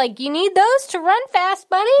toes, like, you need those to run fast,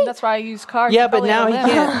 buddy. That's why I use cars. Yeah, but now he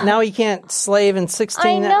can't. Now he can't slave in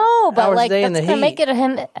 16 I know, but hours like a day in the that's gonna heat. make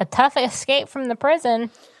it a tough escape from the prison.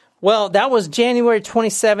 Well, that was January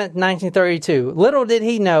 27th, 1932. Little did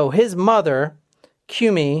he know, his mother,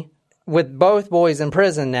 Kumi, with both boys in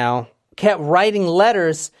prison now, kept writing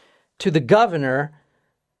letters to the governor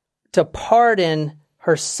to pardon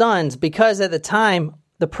her sons, because at the time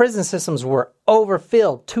the prison systems were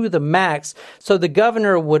overfilled to the max, so the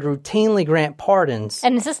governor would routinely grant pardons.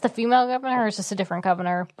 And is this the female governor, or is this a different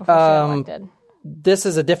governor before she got elected? This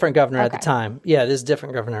is a different governor at the time. Yeah, this is a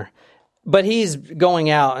different governor. But he's going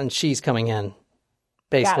out and she's coming in,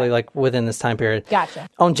 basically, like within this time period. Gotcha.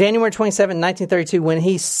 On January 27, 1932, when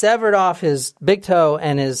he severed off his big toe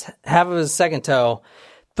and half of his second toe,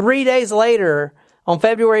 3 days later, on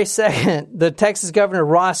February 2nd, the Texas governor,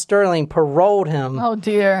 Ross Sterling, paroled him. Oh,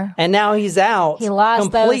 dear. And now he's out He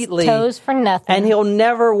lost completely, those toes for nothing. and he'll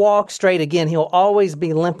never walk straight again. He'll always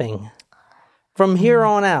be limping. From here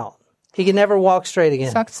on out, he can never walk straight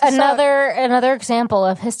again. Another example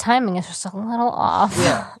of his timing is just a little off.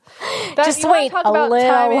 Yeah. Just wait a little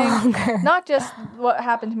longer. Not just what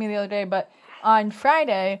happened to me the other day, but on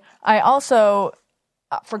Friday, I also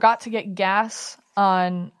forgot to get gas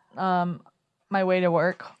on my way to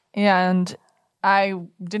work, and I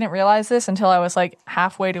didn't realize this until I was like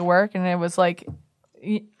halfway to work, and it was like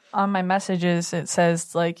on my messages it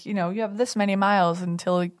says like, you have this many miles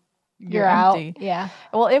until you're empty. Out. Yeah.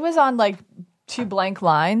 Well, it was on like 2 blank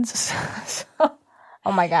lines.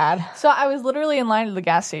 Oh my God. So I was literally in line at the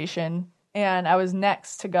gas station, and I was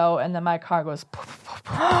next to go, and then my car goes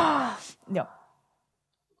no.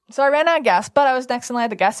 So I ran out of gas, but I was next in line at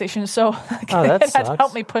the gas station, so that it had to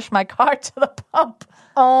help me push my car to the pump.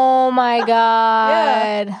 Oh my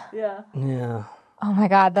God. Yeah. Yeah. Oh my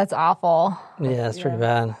God, that's awful. Yeah, it's pretty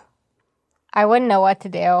bad. I wouldn't know what to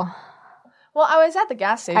do. Well, I was at the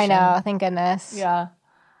gas station. I know, thank goodness. Yeah.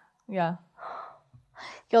 Yeah.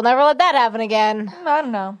 You'll never let that happen again. I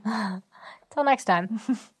don't know. Till next time.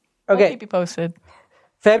 Okay. I'll keep you posted.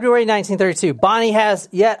 February 1932. Bonnie has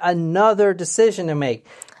yet another decision to make.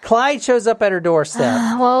 Clyde shows up at her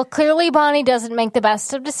doorstep. Well, clearly Bonnie doesn't make the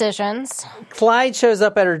best of decisions. Clyde shows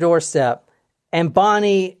up at her doorstep, and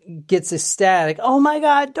Bonnie gets ecstatic. Oh my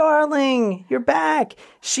God, darling, you're back.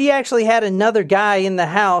 She actually had another guy in the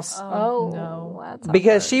house. Oh, no. That's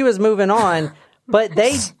because she was moving on. But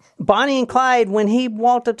Bonnie and Clyde, when he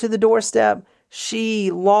walked up to the doorstep, she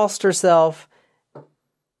lost herself.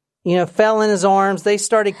 Fell in his arms. They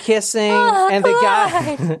started kissing, and the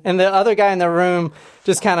guy and the other guy in the room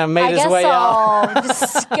just kind of made his way out.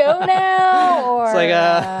 Just go now, or it's like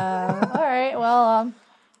all right. Well,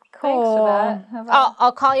 cool. Thanks for that.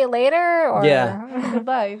 I'll call you later. Or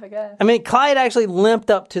goodbye, I guess. I mean, Clyde actually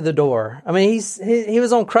limped up to the door. I mean, he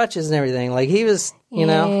was on crutches and everything. Like he was, he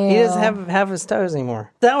doesn't have his toes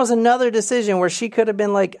anymore. That was another decision where she could have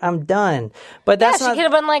been like, "I'm done," but that's she could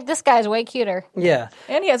have been like, "This guy's way cuter." Yeah,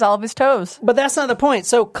 and he has all of his toes. But that's not the point.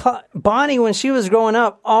 So Bonnie, when she was growing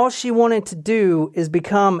up, all she wanted to do is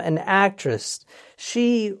become an actress.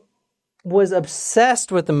 She was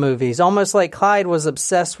obsessed with the movies, almost like Clyde was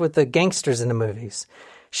obsessed with the gangsters in the movies.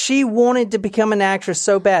 She wanted to become an actress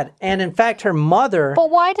so bad. And in fact, her mother... But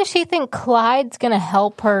why does she think Clyde's going to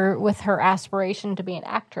help her with her aspiration to be an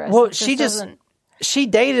actress? Well, she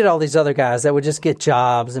dated all these other guys that would just get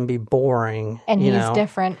jobs and be boring. And he's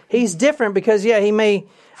different. He's different because, yeah, he may...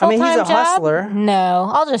 Full-time he's a job? hustler. No,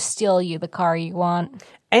 I'll just steal you the car you want.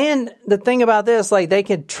 And the thing about this, like, they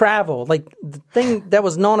could travel. Like, the thing that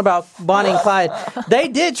was known about Bonnie and Clyde, they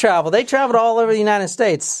did travel. They traveled all over the United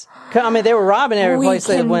States. I mean, they were robbing every place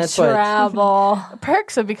they went. Travel.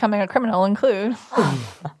 Perks of becoming a criminal include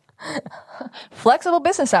flexible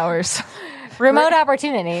business hours, remote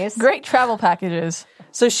opportunities, great travel packages.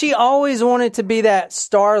 So she always wanted to be that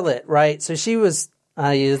starlet, right? So she was.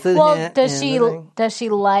 Does she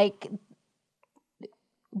like?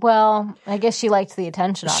 Well, I guess she liked the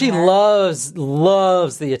attention on she her.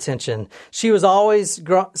 loves the attention. She was always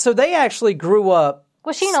so they actually grew up.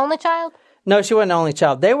 Was she an only child? No, she wasn't an only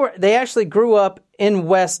child. They actually grew up in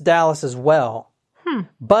West Dallas as well.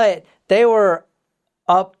 But they were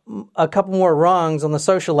up a couple more rungs on the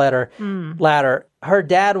social ladder. Her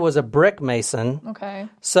dad was a brick mason. Okay.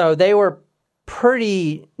 So they were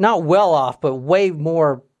pretty not well off, but way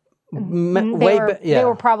more. They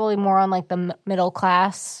were probably more on like the middle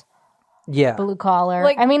class. Yeah. Blue collar.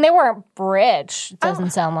 Like, I mean, they weren't rich. It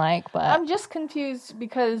doesn't sound like, but I'm just confused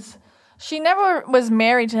because she never was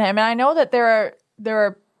married to him, and I know that there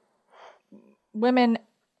are women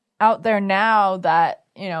out there now that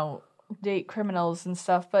date criminals and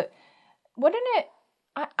stuff. But wouldn't it?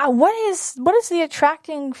 What is the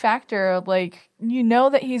attracting factor of like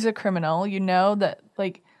that he's a criminal, that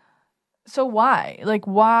like. So why? Like,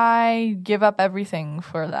 why give up everything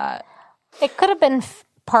for that? It could have been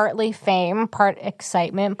partly fame, part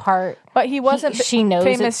excitement, part... But he wasn't she knows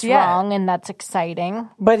famous it's yet. wrong, and that's exciting.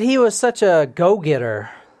 But he was such a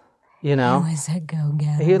go-getter, He was a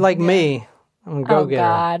go-getter. He like me. I'm a go-getter.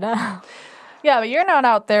 Oh, God. Yeah, but you're not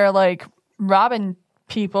out there, like, robbing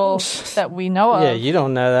people that we know of. Yeah, you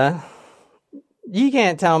don't know that. You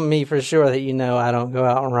can't tell me for sure that I don't go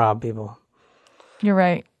out and rob people. You're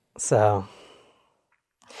right. So,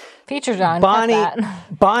 Feature John. Bonnie it's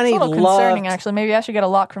a little concerning, actually. Maybe I should get a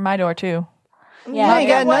lock for my door too. Yeah, you ain't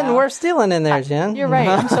got nothing worth stealing in there, Jen. You're right.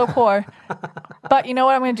 I'm so poor. But you know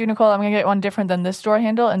what I'm going to do, Nicole? I'm going to get one different than this door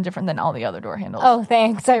handle and different than all the other door handles. Oh,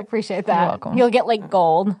 thanks. I appreciate that. You're welcome. You'll get like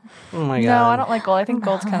gold. Oh my God. No, I don't like gold. I think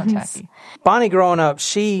gold's kind of tacky. Bonnie, growing up,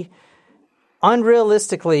 she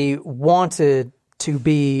unrealistically wanted to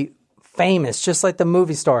be famous, just like the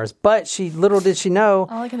movie stars. But little did she know.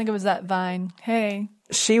 All I can think of is that Vine. Hey.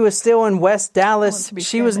 She was still in West Dallas.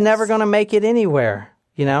 She was never going to make it anywhere,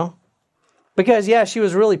 Because, yeah, she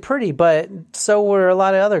was really pretty, but so were a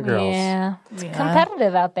lot of other girls. Yeah. It's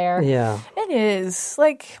competitive out there. Yeah. It is.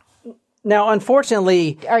 Like... Now,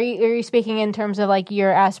 unfortunately... Are you speaking in terms of, like,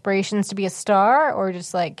 your aspirations to be a star, or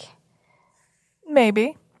just, like...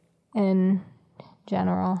 Maybe. In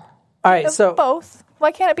general? All right, so... Both.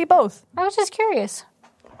 Why can't it be both? I was just curious.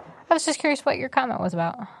 What your comment was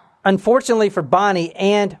about. Unfortunately for Bonnie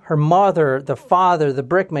and her mother, the father, the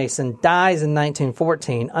brick mason, dies in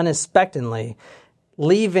 1914 unexpectedly,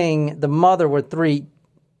 leaving the mother with 3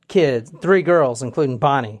 girls, including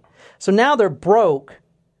Bonnie. So now they're broke,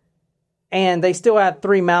 and they still have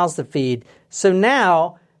 3 mouths to feed. So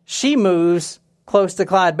now she moves close to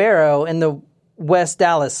Clyde Barrow in the West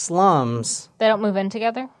Dallas slums. They don't move in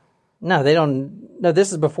together? No, they don't. No,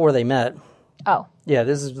 this is before they met. Oh. Yeah,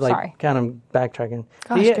 this is like kind of backtracking.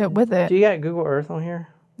 Gosh, get with it. Do you got Google Earth on here?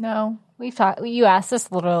 No. We've talked. You ask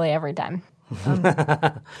this literally every time.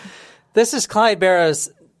 This is Clyde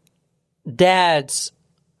Barrow's dad's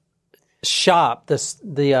shop.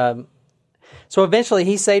 So eventually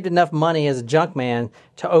he saved enough money as a junk man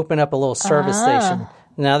to open up a little service station.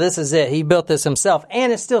 Now this is it. He built this himself,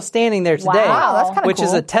 and it's still standing there today. Wow, that's kind of cool. Which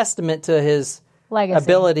is a testament to his legacy,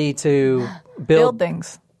 ability to build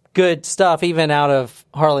things. Good stuff, even out of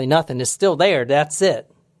hardly nothing. It's still there. That's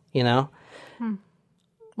it.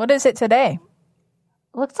 What is it today?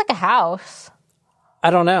 It looks like a house. I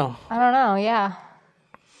don't know. Yeah.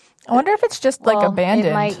 I wonder if it's just like abandoned.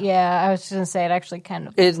 It might, I was just going to say it actually kind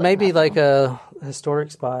of... It may be like a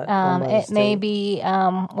historic spot. It may be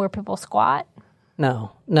where people squat.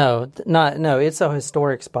 No. It's a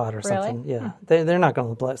historic spot or something. Yeah. They're not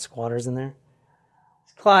going to let squatters in there.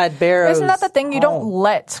 Clyde Barrow. Isn't that the thing? You don't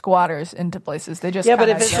let squatters into places. They just but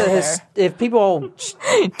if it's if people...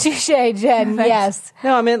 Touche, Jen. Yes.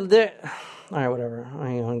 No, I mean, all right, whatever. I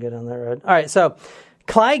ain't going to get on that road. All right, so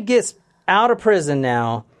Clyde gets out of prison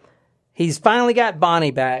now. He's finally got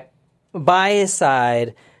Bonnie back by his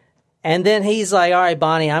side, And then he's like, all right,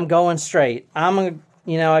 Bonnie, I'm going straight. I'm going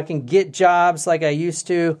to, I can get jobs like I used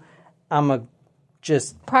to. I'm going to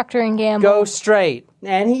just Procter & Gamble. Go straight.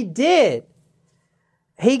 And he did.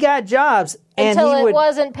 He got jobs. Until and it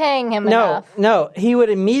wasn't paying him enough. No, he would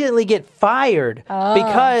immediately get fired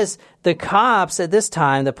because the cops at this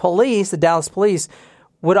time, the police, the Dallas police,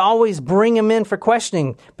 would always bring him in for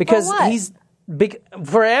questioning because he's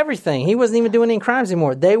for everything. He wasn't even doing any crimes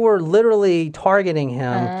anymore. They were literally targeting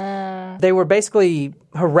him. They were basically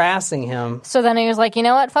harassing him. So then he was like, you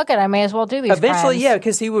know what? Fuck it. I may as well do these Eventually, crimes. yeah,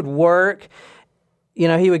 because he would work.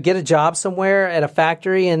 He would get a job somewhere at a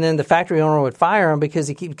factory, and then the factory owner would fire him because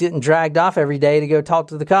he keeps getting dragged off every day to go talk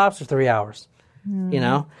to the cops for 3 hours.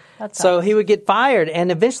 So he would get fired,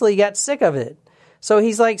 and eventually he got sick of it. So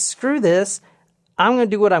he's like, screw this. I'm going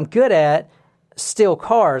to do what I'm good at, steal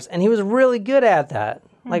cars. And he was really good at that,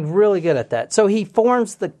 like really good at that. So he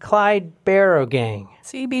forms the Clyde Barrow gang.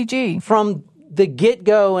 CBG. From the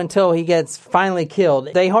get-go until he gets finally killed.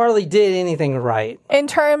 They hardly did anything right. In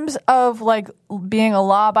terms of, like, being a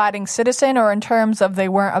law-abiding citizen, or in terms of they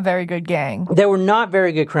weren't a very good gang? They were not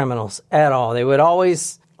very good criminals at all. They would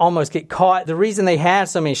always almost get caught. The reason they had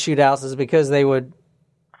so many shootouts is because they would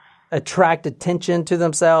attract attention to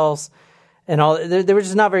themselves and all. They were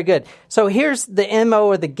just not very good. So here's the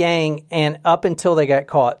MO of the gang, and up until they got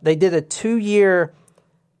caught. They did a 2-year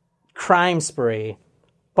crime spree.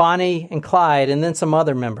 Bonnie and Clyde, and then some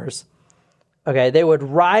other members. Okay, they would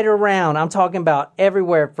ride around. I'm talking about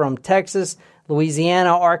everywhere from Texas,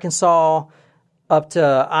 Louisiana, Arkansas, up to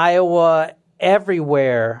Iowa,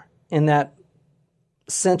 everywhere in that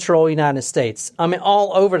central United States. I mean,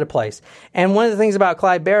 all over the place. And one of the things about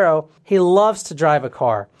Clyde Barrow, he loves to drive a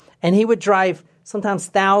car. And he would drive sometimes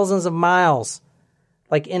thousands of miles,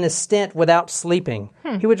 like in a stint without sleeping.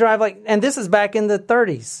 He would drive and this is back in the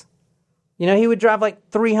 30s. He would drive like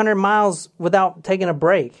 300 miles without taking a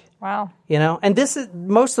break. Wow. And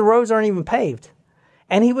most of the roads aren't even paved.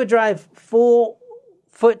 And he would drive full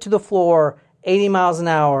foot to the floor, 80 miles an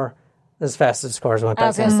hour, as fast as cars went back I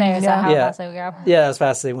was going to say, is that how fast they would go? Yeah, as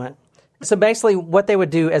fast as they went. So basically what they would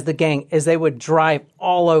do as the gang is they would drive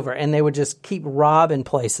all over, and they would just keep robbing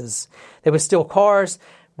places. They would steal cars,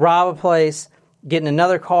 rob a place, get in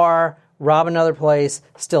another car, rob another place,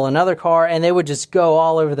 steal another car, and they would just go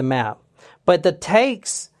all over the map. But the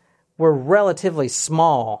takes were relatively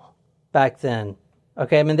small back then.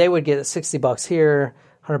 Okay, I mean, they would get $60 here,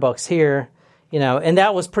 $100 here, and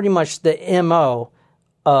that was pretty much the MO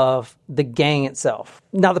of the gang itself.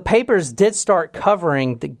 Now, the papers did start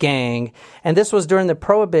covering the gang, and this was during the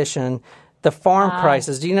Prohibition, the farm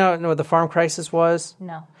crisis. Do you know what the farm crisis was?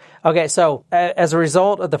 No. Okay, so as a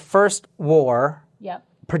result of the First War,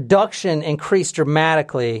 production increased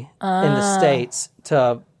dramatically in the States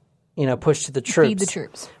to push to the troops. Feed the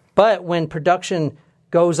troops. But when production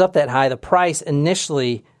goes up that high, the price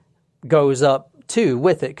initially goes up too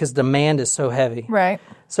with it because demand is so heavy. Right.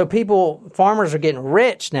 So farmers are getting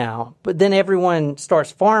rich now, but then everyone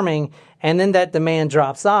starts farming, and then that demand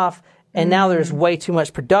drops off, and now there's way too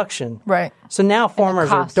much production. Right. So now farmers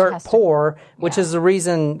are dirt poor, which is the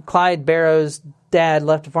reason Clyde Barrow's dad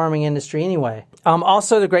left the farming industry anyway.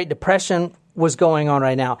 Also, the Great Depression was going on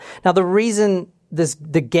right now. Now, the reason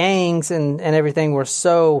the gangs and everything were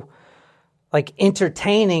so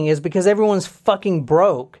entertaining is because everyone's fucking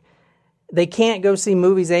broke. They can't go see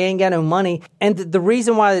movies. They ain't got no money. And the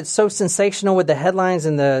reason why it's so sensational with the headlines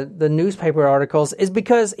and the newspaper articles is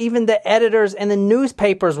because even the editors and the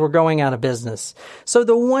newspapers were going out of business. So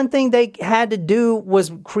the one thing they had to do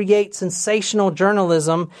was create sensational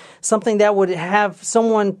journalism, something that would have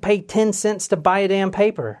someone pay 10 cents to buy a damn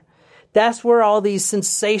paper. That's where all these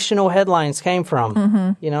sensational headlines came from.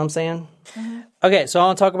 Mm-hmm. You know what I'm saying? Mm-hmm. Okay, so I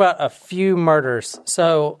want to talk about a few murders.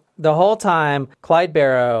 So the whole time, Clyde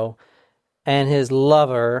Barrow and his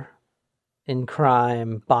lover in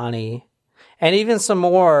crime, Bonnie, and even some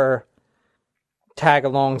more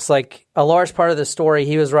tag-alongs. Like a large part of the story,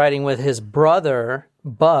 he was riding with his brother,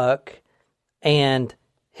 Buck, and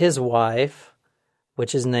his wife,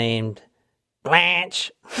 which is named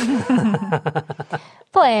Blanche.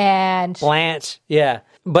 Blanche, yeah.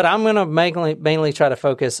 But I'm going to mainly try to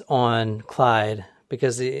focus on Clyde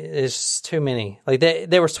because it's too many. Like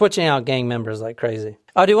they were switching out gang members like crazy.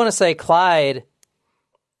 I do want to say Clyde,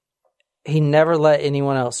 he never let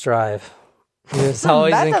anyone else drive. He was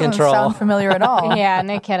always in control. That doesn't sound familiar at all. Yeah,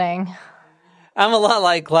 no kidding. I'm a lot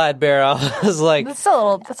like Clyde Barrow. It's like that's a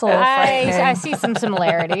little I see some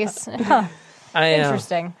similarities.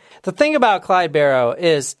 Interesting. The thing about Clyde Barrow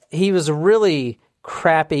is he was a really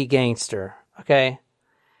crappy gangster, okay?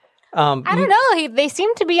 I don't know. They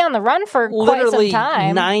seem to be on the run for quite some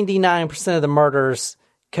time. Literally 99% of the murders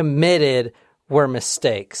committed were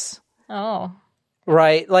mistakes. Oh.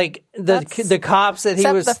 Right? Like, the cops that he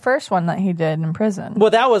was... Except the first one that he did in prison.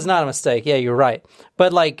 Well, that was not a mistake. Yeah, you're right.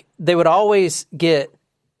 But, like, they would always get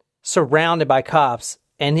surrounded by cops,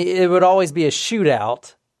 and it would always be a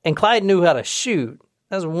shootout. And Clyde knew how to shoot.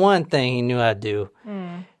 That's one thing he knew how to do.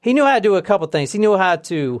 He knew how to do a couple things. He knew how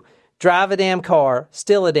to drive a damn car,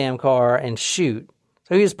 steal a damn car, and shoot.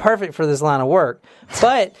 So he was perfect for this line of work.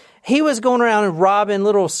 But he was going around and robbing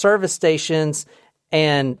little service stations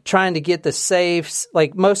and trying to get the safes.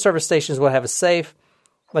 Like, most service stations would have a safe.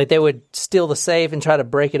 Like, they would steal the safe and try to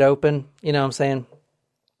break it open. You know what I'm saying?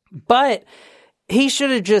 But he should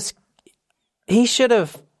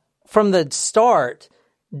have, from the start,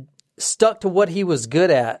 stuck to what he was good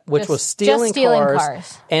at, which was stealing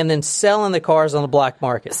cars and then selling the cars on the black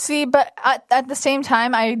market. See, but at the same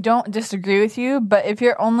time, I don't disagree with you, but if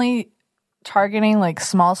you're only targeting like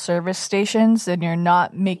small service stations and you're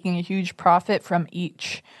not making a huge profit from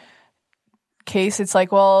each case, it's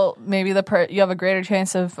like, well, maybe you have a greater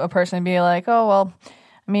chance of a person being like, oh, well,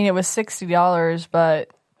 I mean, it was $60, but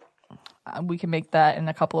we can make that in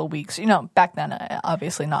a couple of weeks. You know, back then,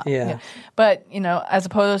 obviously not. Yeah. But, you know, as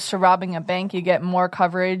opposed to robbing a bank, you get more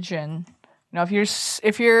coverage. And, you know, if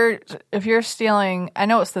you're stealing, I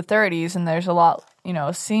know it's the 30s and there's a lot, you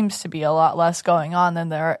know, seems to be a lot less going on than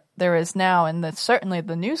there is now. And certainly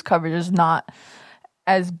the news coverage is not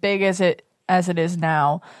as big as it is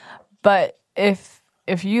now. But if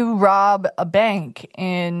you rob a bank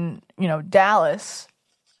in, you know, Dallas,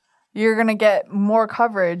 you're going to get more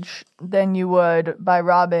coverage than you would by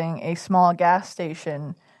robbing a small gas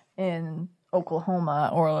station in Oklahoma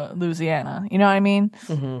or Louisiana. You know what I mean?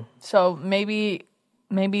 Mm-hmm. So maybe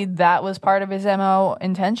that was part of his MO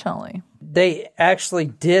intentionally. They actually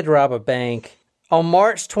did rob a bank. On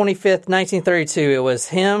March 25th, 1932, it was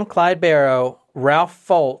him, Clyde Barrow, Ralph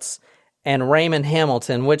Foltz, and Raymond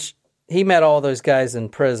Hamilton, which he met all those guys in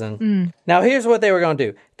prison. Now, here's what they were going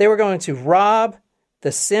to do. They were going to rob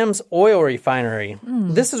the Sims Oil Refinery.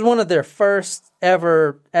 This is one of their first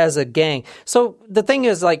ever as a gang. So the thing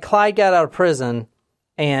is, like, Clyde got out of prison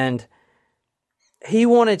and he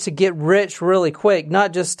wanted to get rich really quick,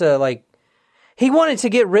 not just to, like, he wanted to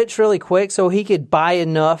get rich really quick so he could buy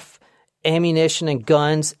enough ammunition and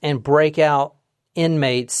guns and break out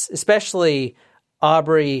inmates, especially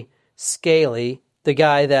Aubrey Scaly, the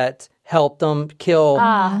guy that helped them kill,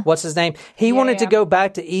 what's his name? He wanted to go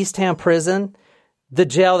back to Eastham Prison, the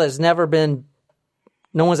jail that's no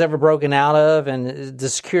one's ever broken out of, and the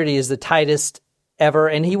security is the tightest ever,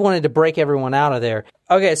 and he wanted to break everyone out of there.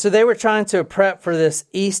 Okay, so they were trying to prep for this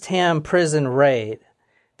Eastham prison raid.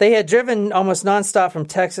 They had driven almost nonstop from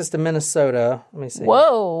Texas to Minnesota. Let me see.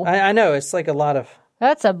 Whoa. I know, it's like a lot of...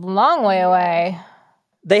 That's a long way away.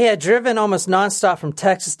 They had driven almost nonstop from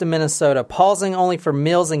Texas to Minnesota, pausing only for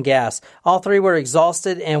meals and gas. All three were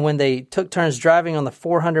exhausted, and when they took turns driving on the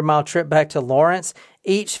 400-mile trip back to Lawrence,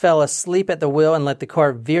 each fell asleep at the wheel and let the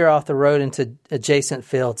car veer off the road into adjacent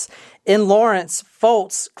fields. In Lawrence,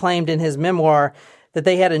 Foltz claimed in his memoir that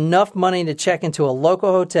they had enough money to check into a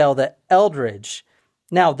local hotel, the Eldridge.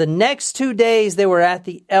 Now, the next 2 days they were at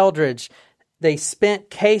the Eldridge, they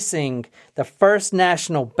spent casing the First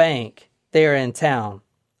National Bank there in town.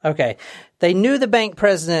 Okay, they knew the bank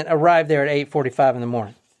president arrived there at 8:45 in the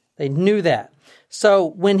morning. They knew that. So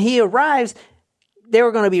when he arrives, they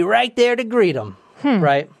were going to be right there to greet him,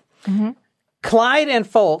 right? Mm-hmm. Clyde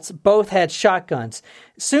and Foltz both had shotguns.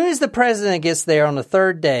 As soon as the president gets there on the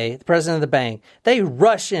third day, the president of the bank, they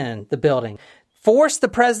rush in the building, force the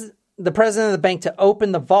president of the bank to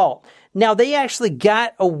open the vault. Now, they actually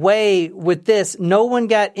got away with this. No one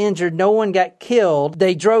got injured. No one got killed.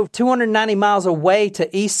 They drove 290 miles away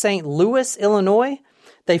to East St. Louis, Illinois.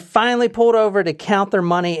 They finally pulled over to count their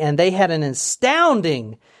money, and they had an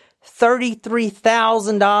astounding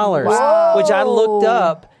 $33,000, which I looked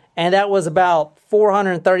up, and that was about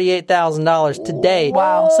 $438,000 today.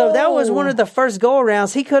 Wow. So that was one of the first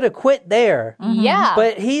go-arounds. He could have quit there. Mm-hmm. Yeah.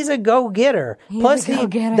 But he's a go-getter. Plus,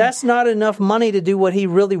 that's not enough money to do what he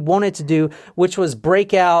really wanted to do, which was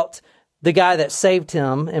break out the guy that saved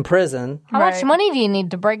him in prison. How much money do you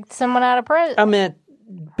need to break someone out of prison? I mean,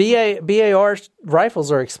 BAR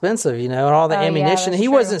rifles are expensive, you know, and all the ammunition. He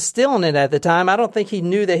wasn't stealing it at the time. I don't think he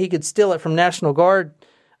knew that he could steal it from National Guard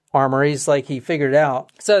armories like he figured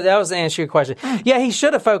out. So that was the answer to your question. Yeah, he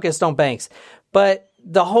should have focused on banks. But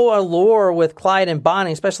the whole allure with Clyde and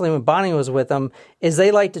Bonnie, especially when Bonnie was with them, is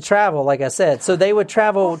they like to travel, like I said. So they would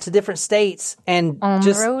travel to different states and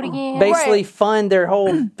just basically fund their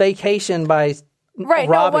whole vacation by Right.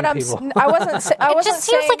 robbing No, what people. I wasn't It just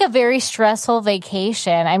seems like a very stressful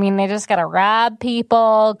vacation. I mean, they just got to rob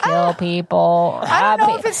people, kill people. I don't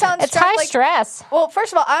know if it sounds It's high stress. Well,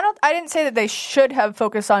 first of all, I didn't say that they should have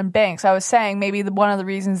focused on banks. I was saying maybe one of the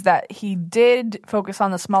reasons that he did focus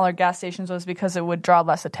on the smaller gas stations was because it would draw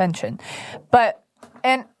less attention.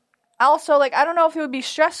 And also, like, I don't know if it would be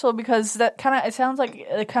stressful because it sounds like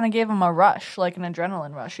it kind of gave him a rush, like an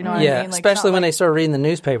adrenaline rush. You know what I mean? Like, especially when they started reading the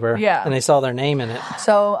newspaper and they saw their name in it.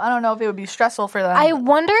 So I don't know if it would be stressful for them. I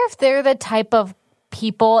wonder if they're the type of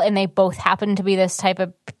people, and they both happen to be this type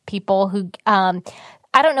of people who, I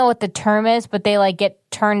don't know what the term is, but they like get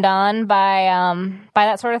turned on by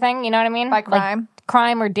that sort of thing. You know what I mean? By crime, like,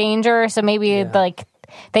 crime or danger. So maybe like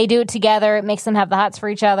they do it together. It makes them have the hots for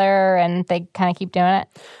each other, and they kind of keep doing it.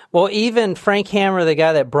 Well, even Frank Hammer, the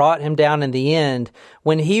guy that brought him down in the end,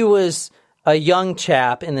 when he was a young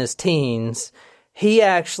chap in his teens, he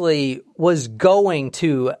actually was going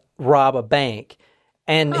to rob a bank.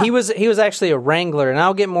 And he was actually a wrangler, and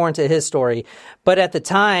I'll get more into his story. But at the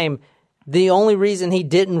time, the only reason he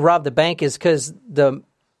didn't rob the bank is because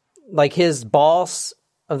his boss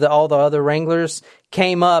of all the other wranglers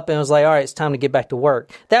came up and was like, all right, it's time to get back to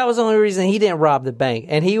work. That was the only reason he didn't rob the bank.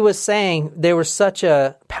 And he was saying there was such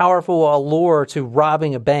a powerful allure to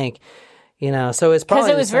robbing a bank, so it's probably... Because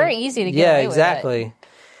it was very easy to get away with it. Yeah, exactly.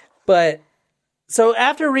 But... So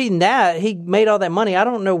after reading that, he made all that money. I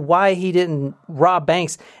don't know why he didn't rob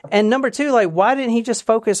banks. And number two, like, why didn't he just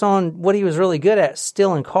focus on what he was really good at,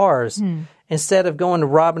 stealing cars, instead of going to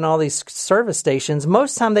robbing all these service stations?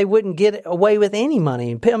 Most of the time, they wouldn't get away with any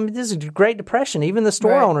money. I mean, this is the Great Depression. Even the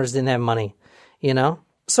store owners didn't have money,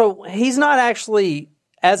 So he's not actually,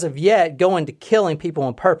 as of yet, going to killing people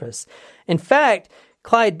on purpose. In fact,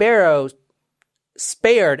 Clyde Barrow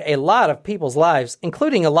spared a lot of people's lives,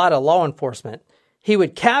 including a lot of law enforcement. He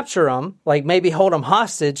would capture them, like maybe hold them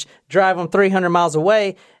hostage, drive them 300 miles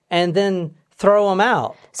away, and then throw them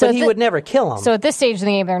out. So but he would never kill them. So at this stage of the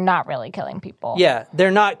game, they're not really killing people. Yeah,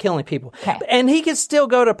 they're not killing people. Okay. And he could still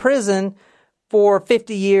go to prison for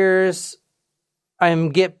 50 years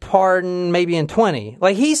and get pardoned maybe in 20.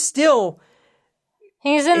 Like, he still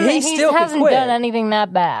hasn't done anything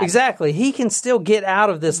that bad. Exactly. He can still get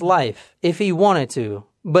out of this life if he wanted to.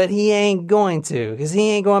 But he ain't going to, because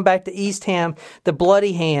he ain't going back to East Ham, the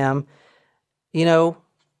bloody ham,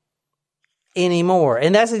 anymore.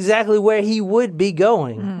 And that's exactly where he would be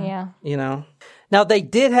going. Yeah. Now, they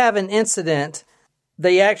did have an incident.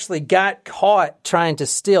 They actually got caught trying to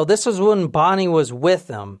steal. This was when Bonnie was with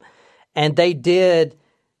them. And they did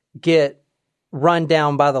get run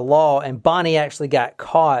down by the law. And Bonnie actually got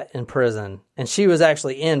caught in prison. And she was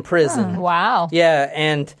actually in prison. Wow. Yeah,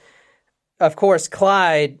 and... Of course,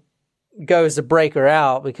 Clyde goes to break her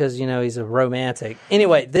out because, he's a romantic.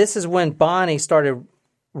 Anyway, this is when Bonnie started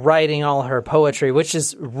writing all her poetry, which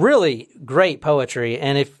is really great poetry.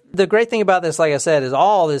 And the great thing about this, like I said, is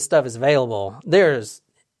all this stuff is available. There's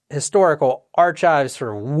historical archives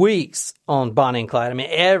for weeks on Bonnie and Clyde. I mean,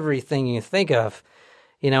 everything you think of,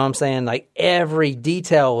 what I'm saying? Like, every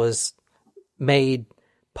detail was made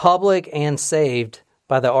public and saved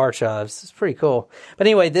by the archives. It's pretty cool. But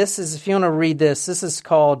anyway, this is, if you want to read this is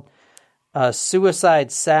called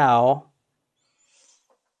Suicide Sal.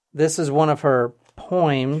 This is one of her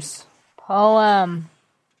poems.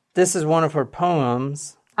 This is one of her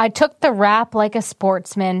poems. I took the rap like a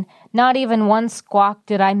sportsman. Not even one squawk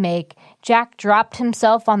did I make. Jack dropped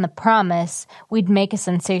himself on the promise we'd make a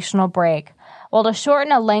sensational break. Well, to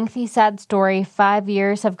shorten a lengthy, sad story, 5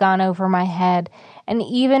 years have gone over my head.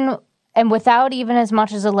 And without even as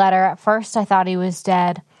much as a letter, at first I thought he was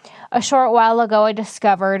dead. A short while ago I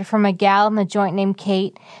discovered from a gal in the joint named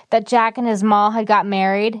Kate that Jack and his ma had got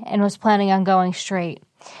married and was planning on going straight.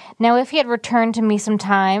 Now if he had returned to me some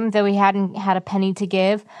time, though he hadn't had a penny to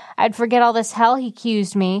give, I'd forget all this hell he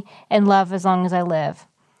accused me and love as long as I live.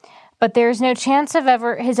 But there's no chance of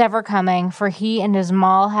his ever coming, for he and his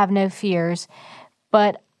ma have no fears,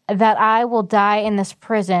 but that I will die in this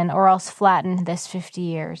prison or else flatten this 50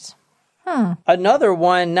 years. Another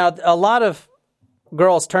one. Now, a lot of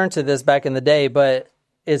girls turned to this back in the day, but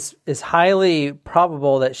it's highly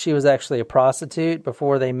probable that she was actually a prostitute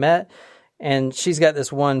before they met. And she's got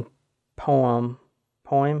this one poem.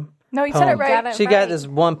 No, you said it right. She got this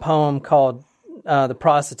one poem called The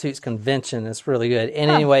Prostitute's Convention. It's really good. And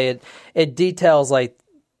anyway, it details like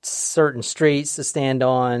certain streets to stand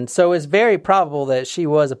on. So it's very probable that she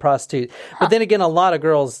was a prostitute. But then again, a lot of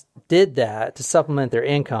girls did that to supplement their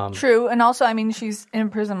income. True. And also, I mean, she's in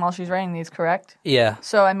prison while she's writing these, correct? Yeah.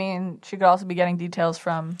 So, I mean, she could also be getting details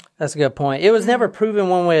from... That's a good point. It was never proven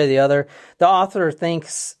one way or the other. The author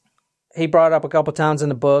thinks he brought up a couple times in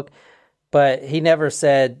the book, but he never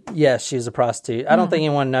said, yes, she was a prostitute. I don't think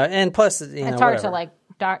anyone knows. And plus, you know, it's hard whatever.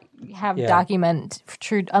 to document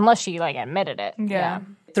true, unless she admitted it. Yeah.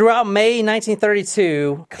 Throughout May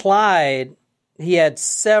 1932, Clyde, he had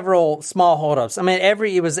several small holdups. I mean,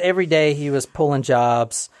 every day he was pulling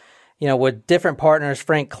jobs, with different partners.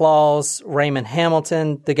 Frank Claus, Raymond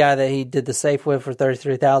Hamilton, the guy that he did the safe with for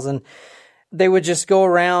 $33,000. They would just go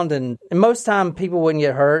around, and most time people wouldn't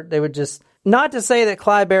get hurt. They would just, not to say that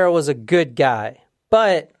Clyde Barrow was a good guy,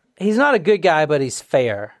 but he's not a good guy, but he's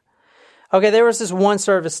fair. Okay, there was this one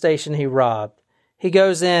service station he robbed. He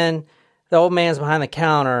goes in, the old man's behind the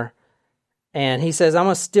counter, and he says, I'm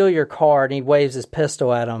going to steal your car, and he waves his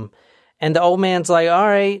pistol at him. And the old man's like, all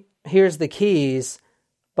right, here's the keys,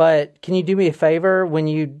 but can you do me a favor? When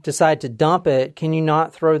you decide to dump it, can you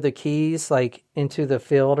not throw the keys into the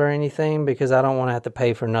field or anything? Because I don't want to have to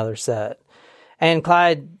pay for another set. And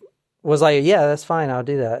Clyde was like, yeah, that's fine, I'll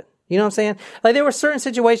do that. You know what I'm saying? There were certain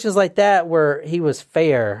situations like that where he was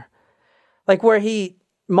fair. Where he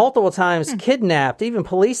multiple times kidnapped even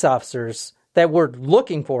police officers that were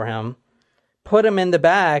looking for him, put him in the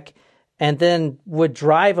back, and then would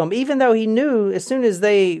drive them, even though he knew as soon as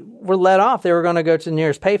they were let off, they were going to go to the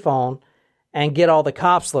nearest payphone and get all the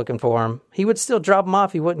cops looking for him. He would still drop them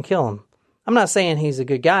off. He wouldn't kill them. I'm not saying he's a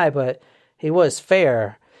good guy, but he was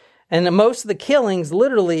fair. And most of the killings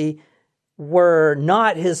literally were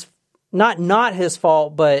not his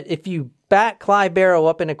fault, but if you back Clyde Barrow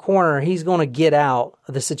up in a corner, he's going to get out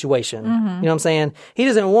of the situation. You know what I'm saying? He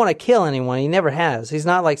doesn't want to kill anyone. He never has. He's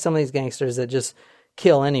not like some of these gangsters that just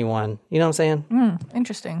kill anyone. You know what I'm saying?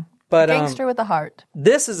 Interesting. But gangster with a heart.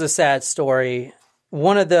 This is a sad story.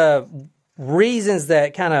 One of the reasons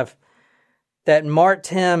that that marked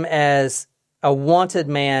him as a wanted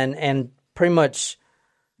man and pretty much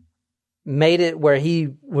made it where he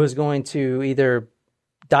was going to either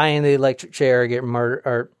die in the electric chair or get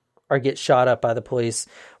murdered or get shot up by the police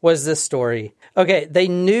was this story. Okay, they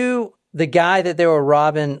knew the guy that they were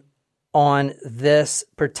robbing on this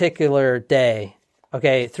particular day,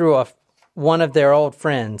 okay, through one of their old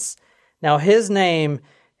friends. Now, his name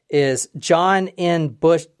is John N.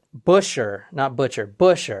 Busher, not Butcher,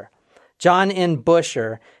 Busher. John N.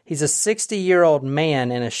 Busher. He's a 60-year-old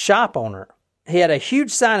man and a shop owner. He had a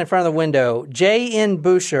huge sign in front of the window, J. N.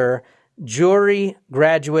 Busher, Jewelry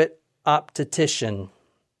Graduate Optician.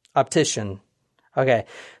 Okay,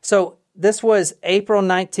 so this was April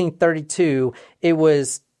 1932. It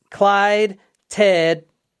was Clyde, Ted,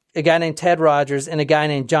 a guy named Ted Rogers, and a guy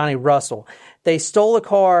named Johnny Russell. They stole a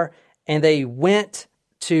car and they went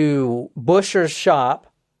to Busher's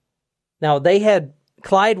shop. Now,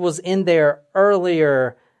 Clyde was in there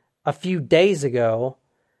earlier a few days ago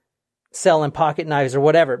selling pocket knives or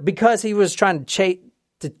whatever because he was trying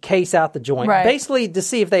to case out the joint, basically to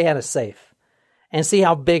see if they had a safe and see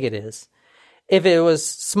how big it is. If it was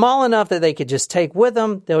small enough that they could just take with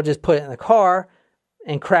them, they'll just put it in the car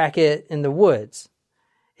and crack it in the woods.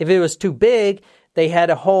 If it was too big, they had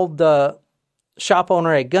to hold the shop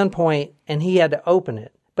owner at gunpoint and he had to open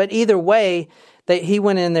it. But either way, he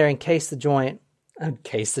went in there and cased the joint.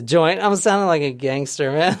 Cased the joint? I'm sounding like a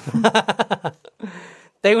gangster, man.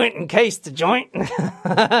 They went and cased the joint.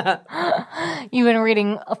 You've been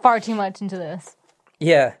reading far too much into this.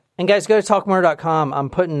 Yeah. And guys, go to talkmurder.com.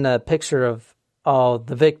 I'm putting a picture of all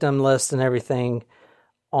the victim list and everything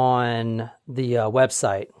on the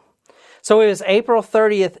website. So it was April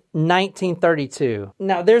 30th, 1932.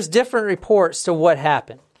 Now, there's different reports to what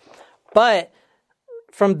happened. But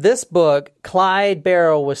from this book, Clyde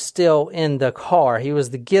Barrow was still in the car. He was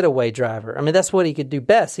the getaway driver. I mean, that's what he could do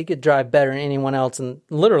best. He could drive better than anyone else and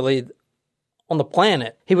literally on the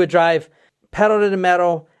planet. He would drive pedal to the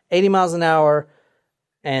metal, 80 miles an hour,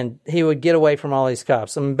 and he would get away from all these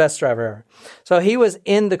cops. I mean, best driver ever. So he was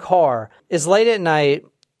in the car. It's late at night.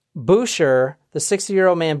 Busher, the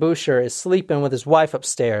 60-year-old man Busher, is sleeping with his wife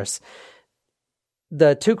upstairs.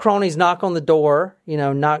 The two cronies knock on the door,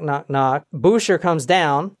 knock, knock, knock. Busher comes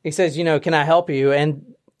down. He says, can I help you?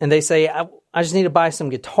 And they say, I just need to buy some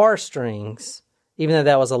guitar strings, even though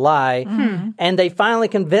that was a lie. Mm-hmm. And they finally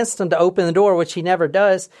convinced him to open the door, which he never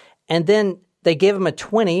does. And then they give him a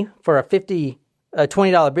 $20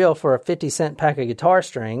 bill for a 50-cent pack of guitar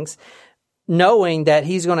strings, knowing that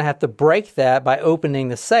he's going to have to break that by opening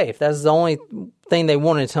the safe. That's the only thing they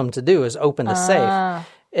wanted him to do is open the safe.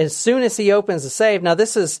 As soon as he opens the safe, now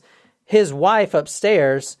this is his wife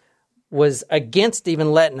upstairs was against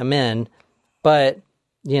even letting him in, but,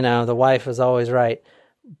 the wife was always right.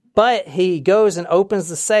 But he goes and opens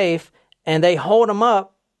the safe, and they hold him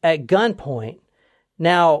up at gunpoint.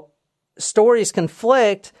 Now, stories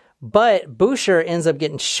conflict, But Boucher ends up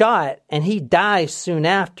getting shot, and he dies soon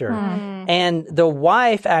after. And the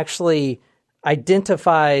wife actually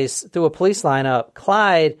identifies through a police lineup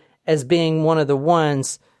Clyde as being one of the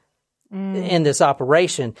ones in this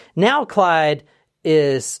operation. Now Clyde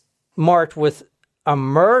is marked with a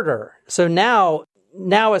murder. So now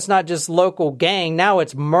it's not just local gang, now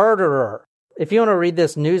it's murderer. If you want to read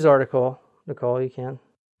this news article, Nicole, you can.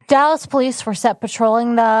 Dallas police were set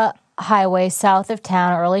patrolling the highway south of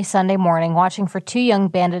town early Sunday morning, watching for 2 young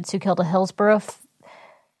bandits who killed a Hillsborough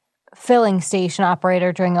filling station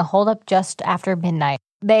operator during a holdup just after midnight.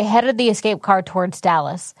 They headed the escape car towards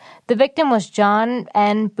Dallas. The victim was John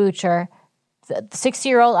N. Boucher, the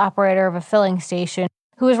 60-year-old operator of a filling station,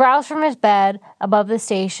 who was roused from his bed above the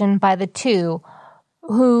station by the two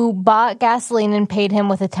who bought gasoline and paid him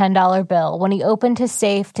with a $10 bill. When he opened his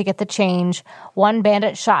safe to get the change, one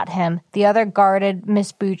bandit shot him. The other guarded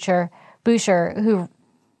Miss Boucher, who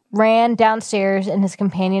ran downstairs, and his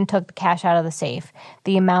companion took the cash out of the safe.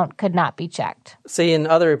 The amount could not be checked. See, in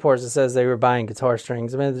other reports, it says they were buying guitar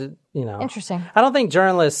strings. I mean, Interesting. I don't think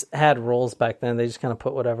journalists had rules back then. They just kind of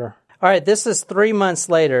put whatever. All right, this is 3 months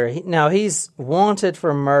later. Now, he's wanted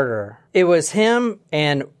for murder. It was him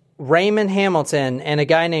and Raymond Hamilton and a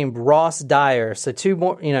guy named Ross Dyer, so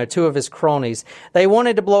two of his cronies. They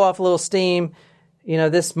wanted to blow off a little steam.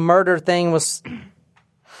 This murder thing was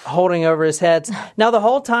holding over his head. Now the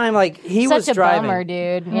whole time, he was driving. Bummer,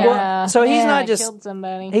 dude. Yeah. Well, so he's not just killed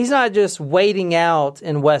somebody. He's not just waiting out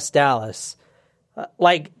in West Dallas.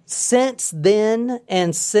 Since then,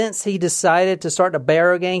 and since he decided to start the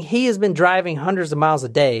Barrow gang, he has been driving hundreds of miles a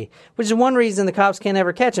day, which is one reason the cops can't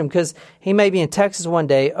ever catch him, because he may be in Texas one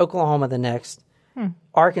day, Oklahoma the next,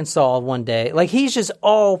 Arkansas one day. He's just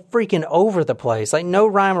all freaking over the place, no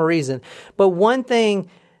rhyme or reason. But one thing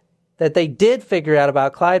that they did figure out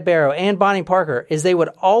about Clyde Barrow and Bonnie Parker is they would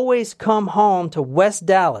always come home to West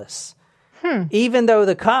Dallas. Even though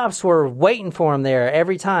the cops were waiting for him there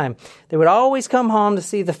every time, they would always come home to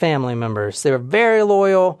see the family members. They were very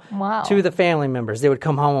loyal to the family members. They would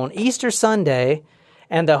come home on Easter Sunday,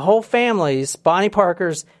 and the whole families, Bonnie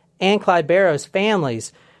Parker's and Clyde Barrow's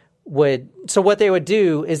families, so what they would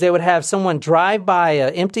do is they would have someone drive by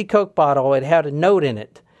an empty Coke bottle. It had a note in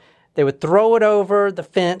it. They would throw it over the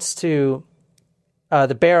fence to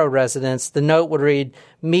the Barrow residence. The note would read,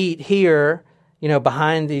 "Meet here,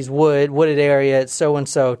 behind these wooded area at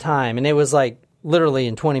so-and-so time." And it was literally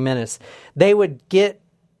in 20 minutes. They would get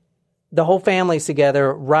the whole families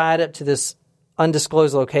together, ride up to this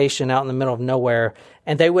undisclosed location out in the middle of nowhere,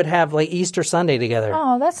 and they would have Easter Sunday together.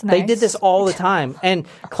 Oh, that's nice. They did this all the time. And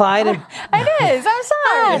Clyde and... It is. I'm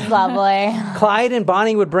sorry. That's lovely. Clyde and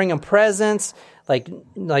Bonnie would bring them presents, like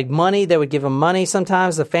money. They would give them money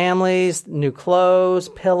sometimes, the families, new clothes,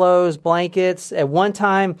 pillows, blankets. At one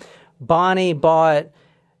time, Bonnie bought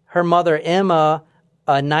her mother, Emma,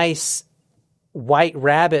 a nice white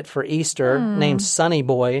rabbit for Easter named Sunny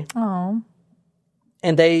Boy. Oh.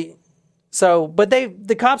 And the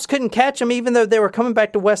cops couldn't catch them even though they were coming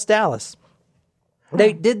back to West Dallas.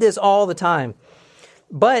 They did this all the time.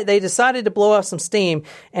 But they decided to blow off some steam,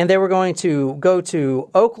 and they were going to go to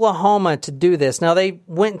Oklahoma to do this. Now, they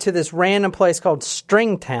went to this random place called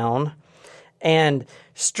Stringtown, and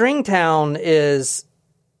Stringtown is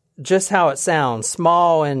just how it sounds,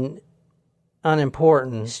 small and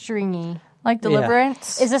unimportant. Stringy. Like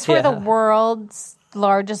Deliverance? Is this where the world's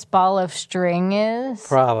largest ball of string is?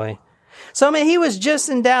 Probably. So, he was just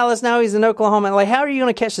in Dallas. Now he's in Oklahoma. How are you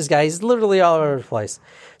going to catch this guy? He's literally all over the place.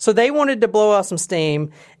 So they wanted to blow off some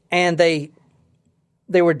steam, and they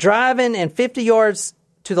were driving, and 50 yards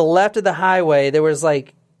to the left of the highway, there was a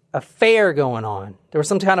fair going on. There was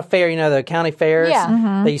some kind of fair, the county fairs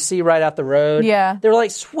that you see right out the road. Yeah. They were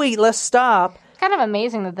like, sweet, let's stop. Kind of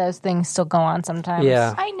amazing that those things still go on sometimes.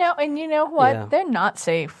 Yeah. I know, and you know what? Yeah. They're not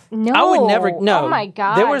safe. No. I would never, no. Oh my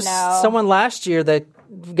God, there was no. someone last year that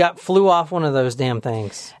flew off one of those damn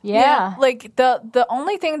things. Yeah. The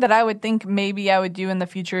only thing that I would think maybe I would do in the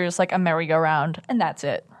future is a merry-go-round, and that's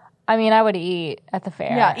it. I would eat at the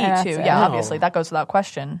fair. Yeah, eat too. It. Yeah, obviously. That goes without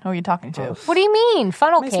question. Who are you talking to? What do you mean?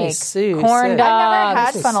 Funnel Makes me cake. sick. Corn dogs. I've never had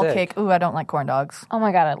Makes me funnel sick. cake. Ooh, I don't like corn dogs. Oh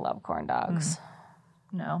my God, I love corn dogs.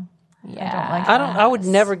 No. Yeah. I would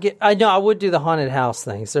never get, I know I would do the haunted house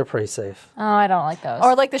things. They're pretty safe. Oh, I don't like those.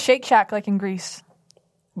 Or the Shake Shack in Greece.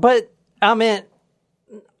 But, I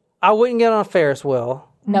wouldn't get on a Ferris wheel.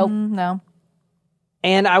 Nope. No.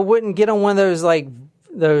 And I wouldn't get on one of those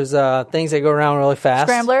things that go around really fast.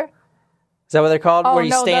 Scrambler? Is that what they're called? Oh, where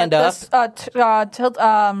you stand up? Tilt,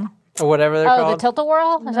 or whatever they're called. Oh, the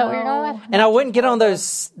tilt-a-whirl? Is that what you're going with? And I wouldn't get on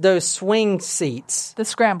those swing seats. The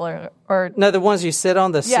scrambler, or No, the ones you sit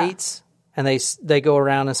on, the seats, and they go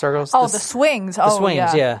around in circles. the swings. The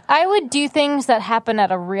swings, yeah. I would do things that happen at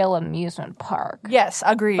a real amusement park. Yes,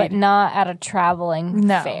 agreed. But not at a traveling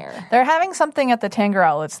fair. They're having something at the Tanger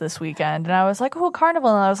outlets this weekend, and I was like, "Oh, carnival!"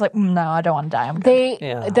 And I was like, "No, I don't want to die." I'm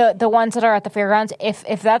good. The ones that are at the fairgrounds.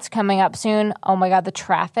 If that's coming up soon, oh my god, the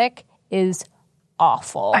traffic is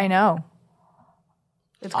awful. I know.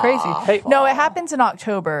 It's crazy. Hey. No, it happens in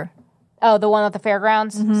October. Oh, the one at the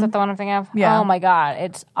fairgrounds? Is that the one I'm thinking of? Yeah. Oh my god,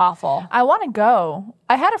 it's awful. I want to go.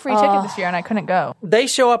 I had a free ticket this year and I couldn't go. They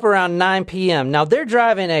show up around 9 p.m. Now, they're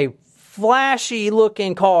driving a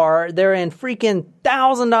flashy-looking car. They're in freaking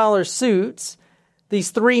 $1,000 suits,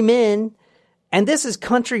 these three men. And this is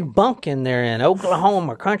country bumpkin they're in,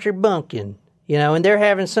 Oklahoma, country bumpkin. You know, and they're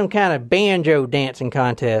having some kind of banjo dancing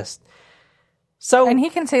contest. So, and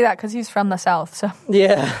he can say that because he's from the South. So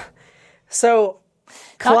yeah. So...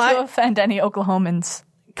 Not to offend any Oklahomans.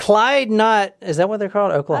 Clyde is that what they're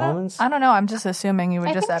called, Oklahomans? I don't know. I'm just assuming you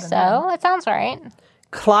would just add so. It sounds right.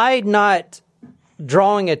 Clyde not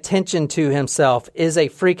drawing attention to himself is a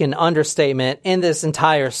freaking understatement in this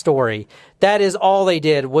entire story. That is all they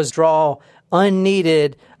did was draw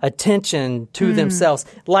unneeded attention to themselves.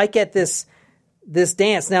 Like at this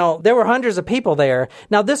dance. Now, there were hundreds of people there.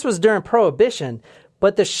 Now, this was during Prohibition,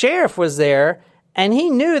 but the sheriff was there. And he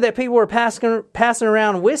knew that people were passing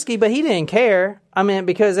around whiskey, but he didn't care. I mean,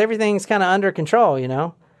 because everything's kind of under control, you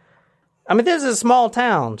know? I mean, this is a small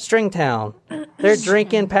town, string town. They're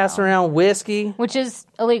drinking, passing around whiskey. Which is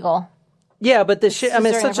illegal. Yeah, but it's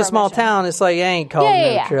such a small town, it's like, ain't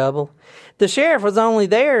causing no trouble. The sheriff was only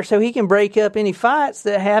there so he can break up any fights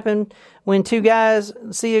that happen when two guys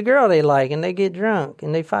see a girl they like and they get drunk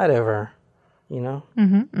and they fight over her, you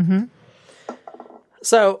know?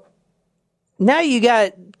 So... now you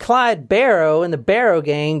got Clyde Barrow and the Barrow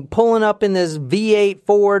gang pulling up in this V8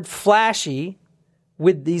 Ford flashy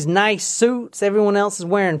with these nice suits. Everyone else is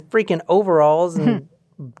wearing freaking overalls and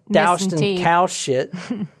doused in cow shit,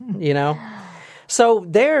 you know? So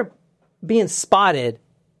they're being spotted,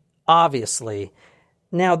 obviously.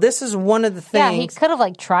 Now, this is one of the things... yeah, he could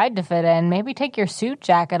have, tried to fit in. Maybe take your suit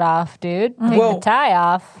jacket off, dude. Take the tie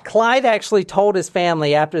off. Clyde actually told his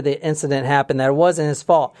family after the incident happened that it wasn't his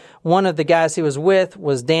fault. One of the guys he was with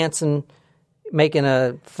was dancing, making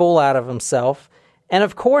a fool out of himself. And,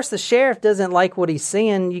 of course, the sheriff doesn't like what he's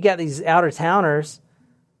seeing. You got these out-of-towners,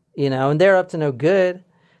 you know, and they're up to no good.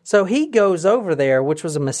 So he goes over there, which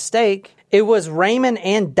was a mistake. It was Raymond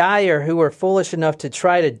and Dyer who were foolish enough to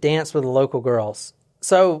try to dance with the local girls.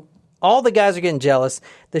 So all the guys are getting jealous.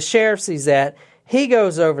 The sheriff sees that. He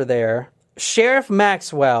goes over there. Sheriff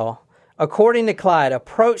Maxwell, according to Clyde,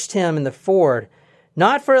 approached him in the Ford,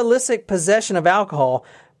 not for illicit possession of alcohol,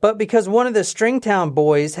 but because one of the Stringtown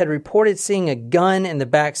boys had reported seeing a gun in the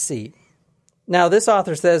back seat. Now, this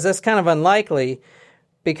author says that's kind of unlikely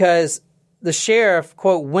because the sheriff,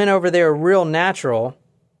 quote, went over there real natural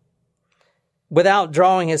without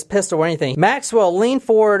drawing his pistol or anything. Maxwell leaned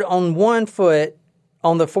forward on one foot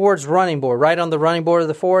on the Ford's running board, right on the running board of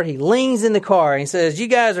the Ford. He leans in the car and he says, "You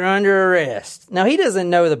guys are under arrest." Now, he doesn't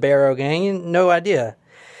know the Barrow gang, no idea.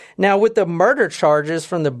 Now, with the murder charges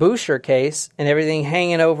from the Boucher case and everything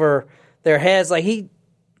hanging over their heads,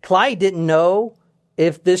 Clyde didn't know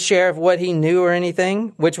if this sheriff, what he knew or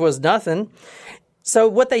anything, which was nothing. So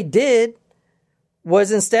what they did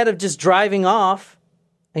was instead of just driving off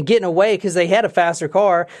and getting away because they had a faster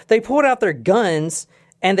car, they pulled out their guns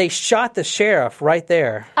and they shot the sheriff right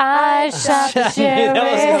there. I shot the sheriff. That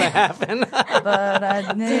was going to happen. But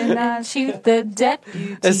I did not shoot the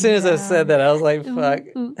deputy. As soon as I said that, I was like, fuck.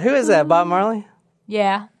 Who is that, Bob Marley?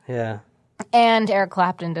 Yeah. Yeah. And Eric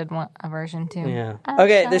Clapton did a version, too. Yeah.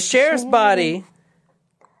 Okay, the sheriff's body,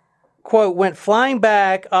 quote, went flying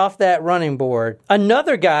back off that running board.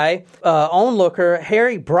 Another guy, onlooker,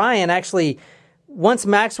 Harry Bryan, actually... once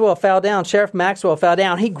Sheriff Maxwell fell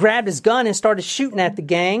down, he grabbed his gun and started shooting at the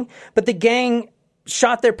gang. But the gang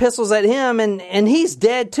shot their pistols at him, and he's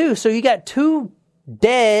dead too. So you got two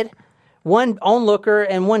dead, one onlooker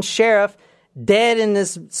and one sheriff dead in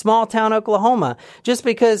this small town, Oklahoma. Just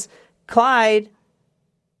because Clyde,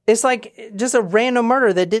 it's like just a random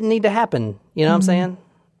murder that didn't need to happen. You know what I'm saying?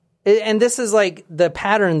 And this is like the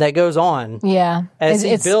pattern that goes on. Yeah. As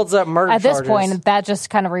he builds up murder charges. At this point, that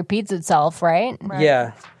just kind of repeats itself, right?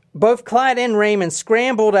 Yeah. Both Clyde and Raymond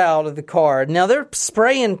scrambled out of the car. Now they're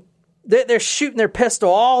spraying, they're shooting their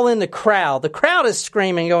pistol all in the crowd. The crowd is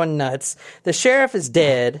screaming, going nuts. The sheriff is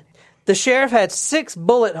dead. The sheriff had 6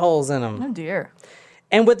 bullet holes in him. Oh, dear.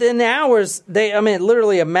 And within hours,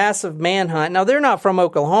 literally a massive manhunt. Now, they're not from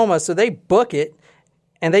Oklahoma, so they book it,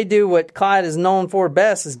 and they do what Clyde is known for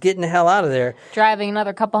best, is getting the hell out of there. Driving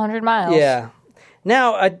another couple hundred miles. Yeah.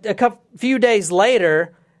 Now, a few days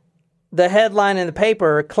later, the headline in the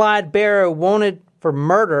paper, Clyde Barrow wanted for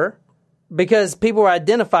murder, because people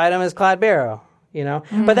identified him as Clyde Barrow,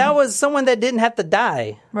 Mm-hmm. But that was someone that didn't have to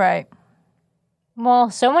die. Right. Well,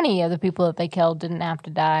 so many of the people that they killed didn't have to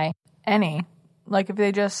die. Any. Like, if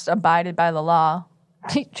they just abided by the law.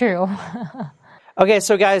 True. Okay,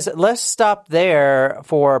 so guys, let's stop there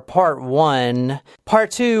for part 1.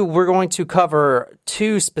 Part 2, we're going to cover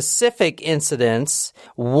 2 specific incidents.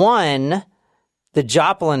 One, the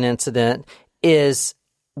Joplin incident, is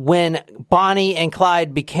when Bonnie and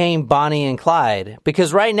Clyde became Bonnie and Clyde.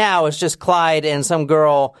 Because right now, it's just Clyde and some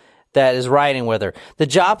girl that is riding with her. The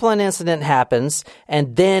Joplin incident happens,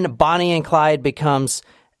 and then Bonnie and Clyde becomes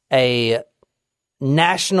a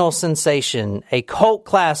national sensation, a cult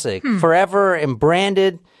classic, forever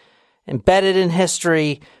embedded in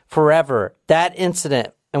history forever. That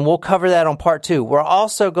incident, and we'll cover that on part 2. We're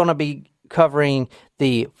also going to be covering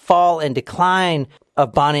the fall and decline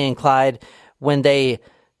of Bonnie and Clyde when they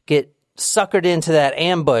get suckered into that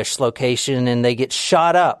ambush location and they get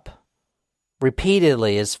shot up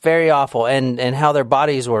repeatedly. It's very awful. And how their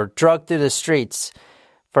bodies were dragged through the streets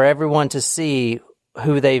for everyone to see,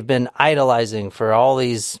 who they've been idolizing for all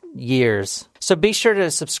these years. So be sure to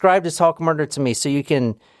subscribe to Talk Murder to Me so you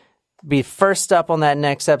can be first up on that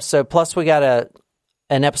next episode. Plus, we got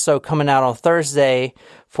an episode coming out on Thursday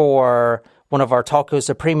for one of our Talco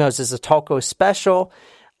Supremos. It's a Talco special.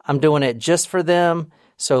 I'm doing it just for them,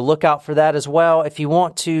 so look out for that as well. If you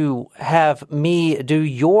want to have me do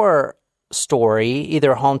your story,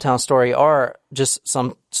 either a hometown story or just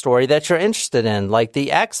some story that you're interested in, like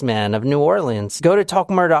the Axeman of New Orleans, go to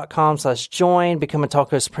talkmurder.com/join, become a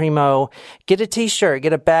Talco Supremo, get a t-shirt,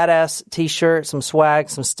 get a badass t-shirt, some swag,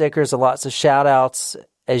 some stickers, and lots of shout outs,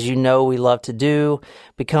 as you know we love to do.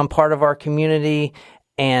 Become part of our community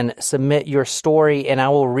and submit your story, and I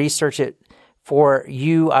will research it for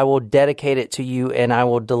you. I will dedicate it to you, and I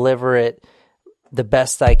will deliver it the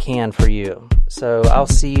best I can for you. So I'll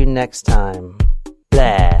see you next time.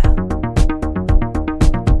 Blah.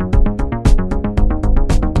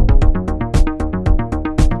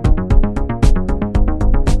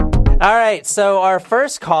 All right, so our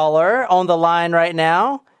first caller on the line right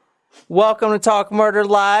now. Welcome to Talk Murder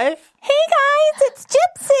Live. Hey guys, it's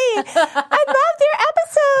Gypsy. I loved your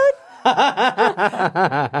episode.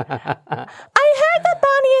 I heard that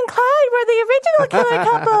Bonnie and Clyde were the original killer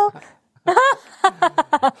couple. But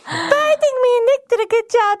I think me and Nick did a good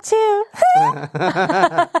job too.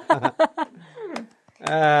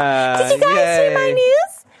 Did you guys see my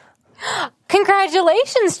news?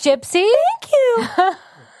 Congratulations, Gypsy. Thank you.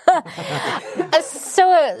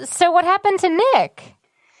 So what happened to Nick?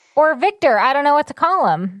 Or Victor? I don't know what to call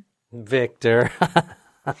him. Victor.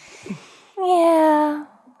 Yeah.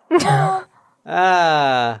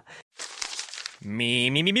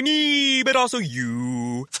 Me, but also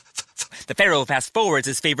you. The Pharaoh fast forwards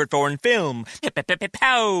his favorite foreign film,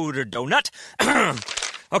 Powder Donut.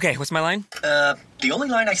 Okay, what's my line? The only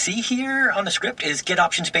line I see here on the script is get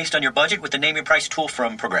options based on your budget with the Name Your Price tool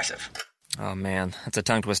from Progressive. Oh man, that's a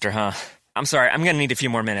tongue twister, huh? I'm sorry, I'm gonna need a few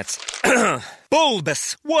more minutes.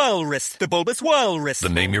 Bulbous Walrus, the Bulbous Walrus. The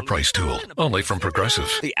Name Your Price tool, only from Progressive.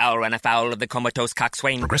 The owl ran afoul of the comatose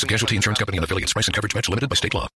coxswain. Progressive Casualty Insurance Company and affiliates. Price and coverage match limited by state law.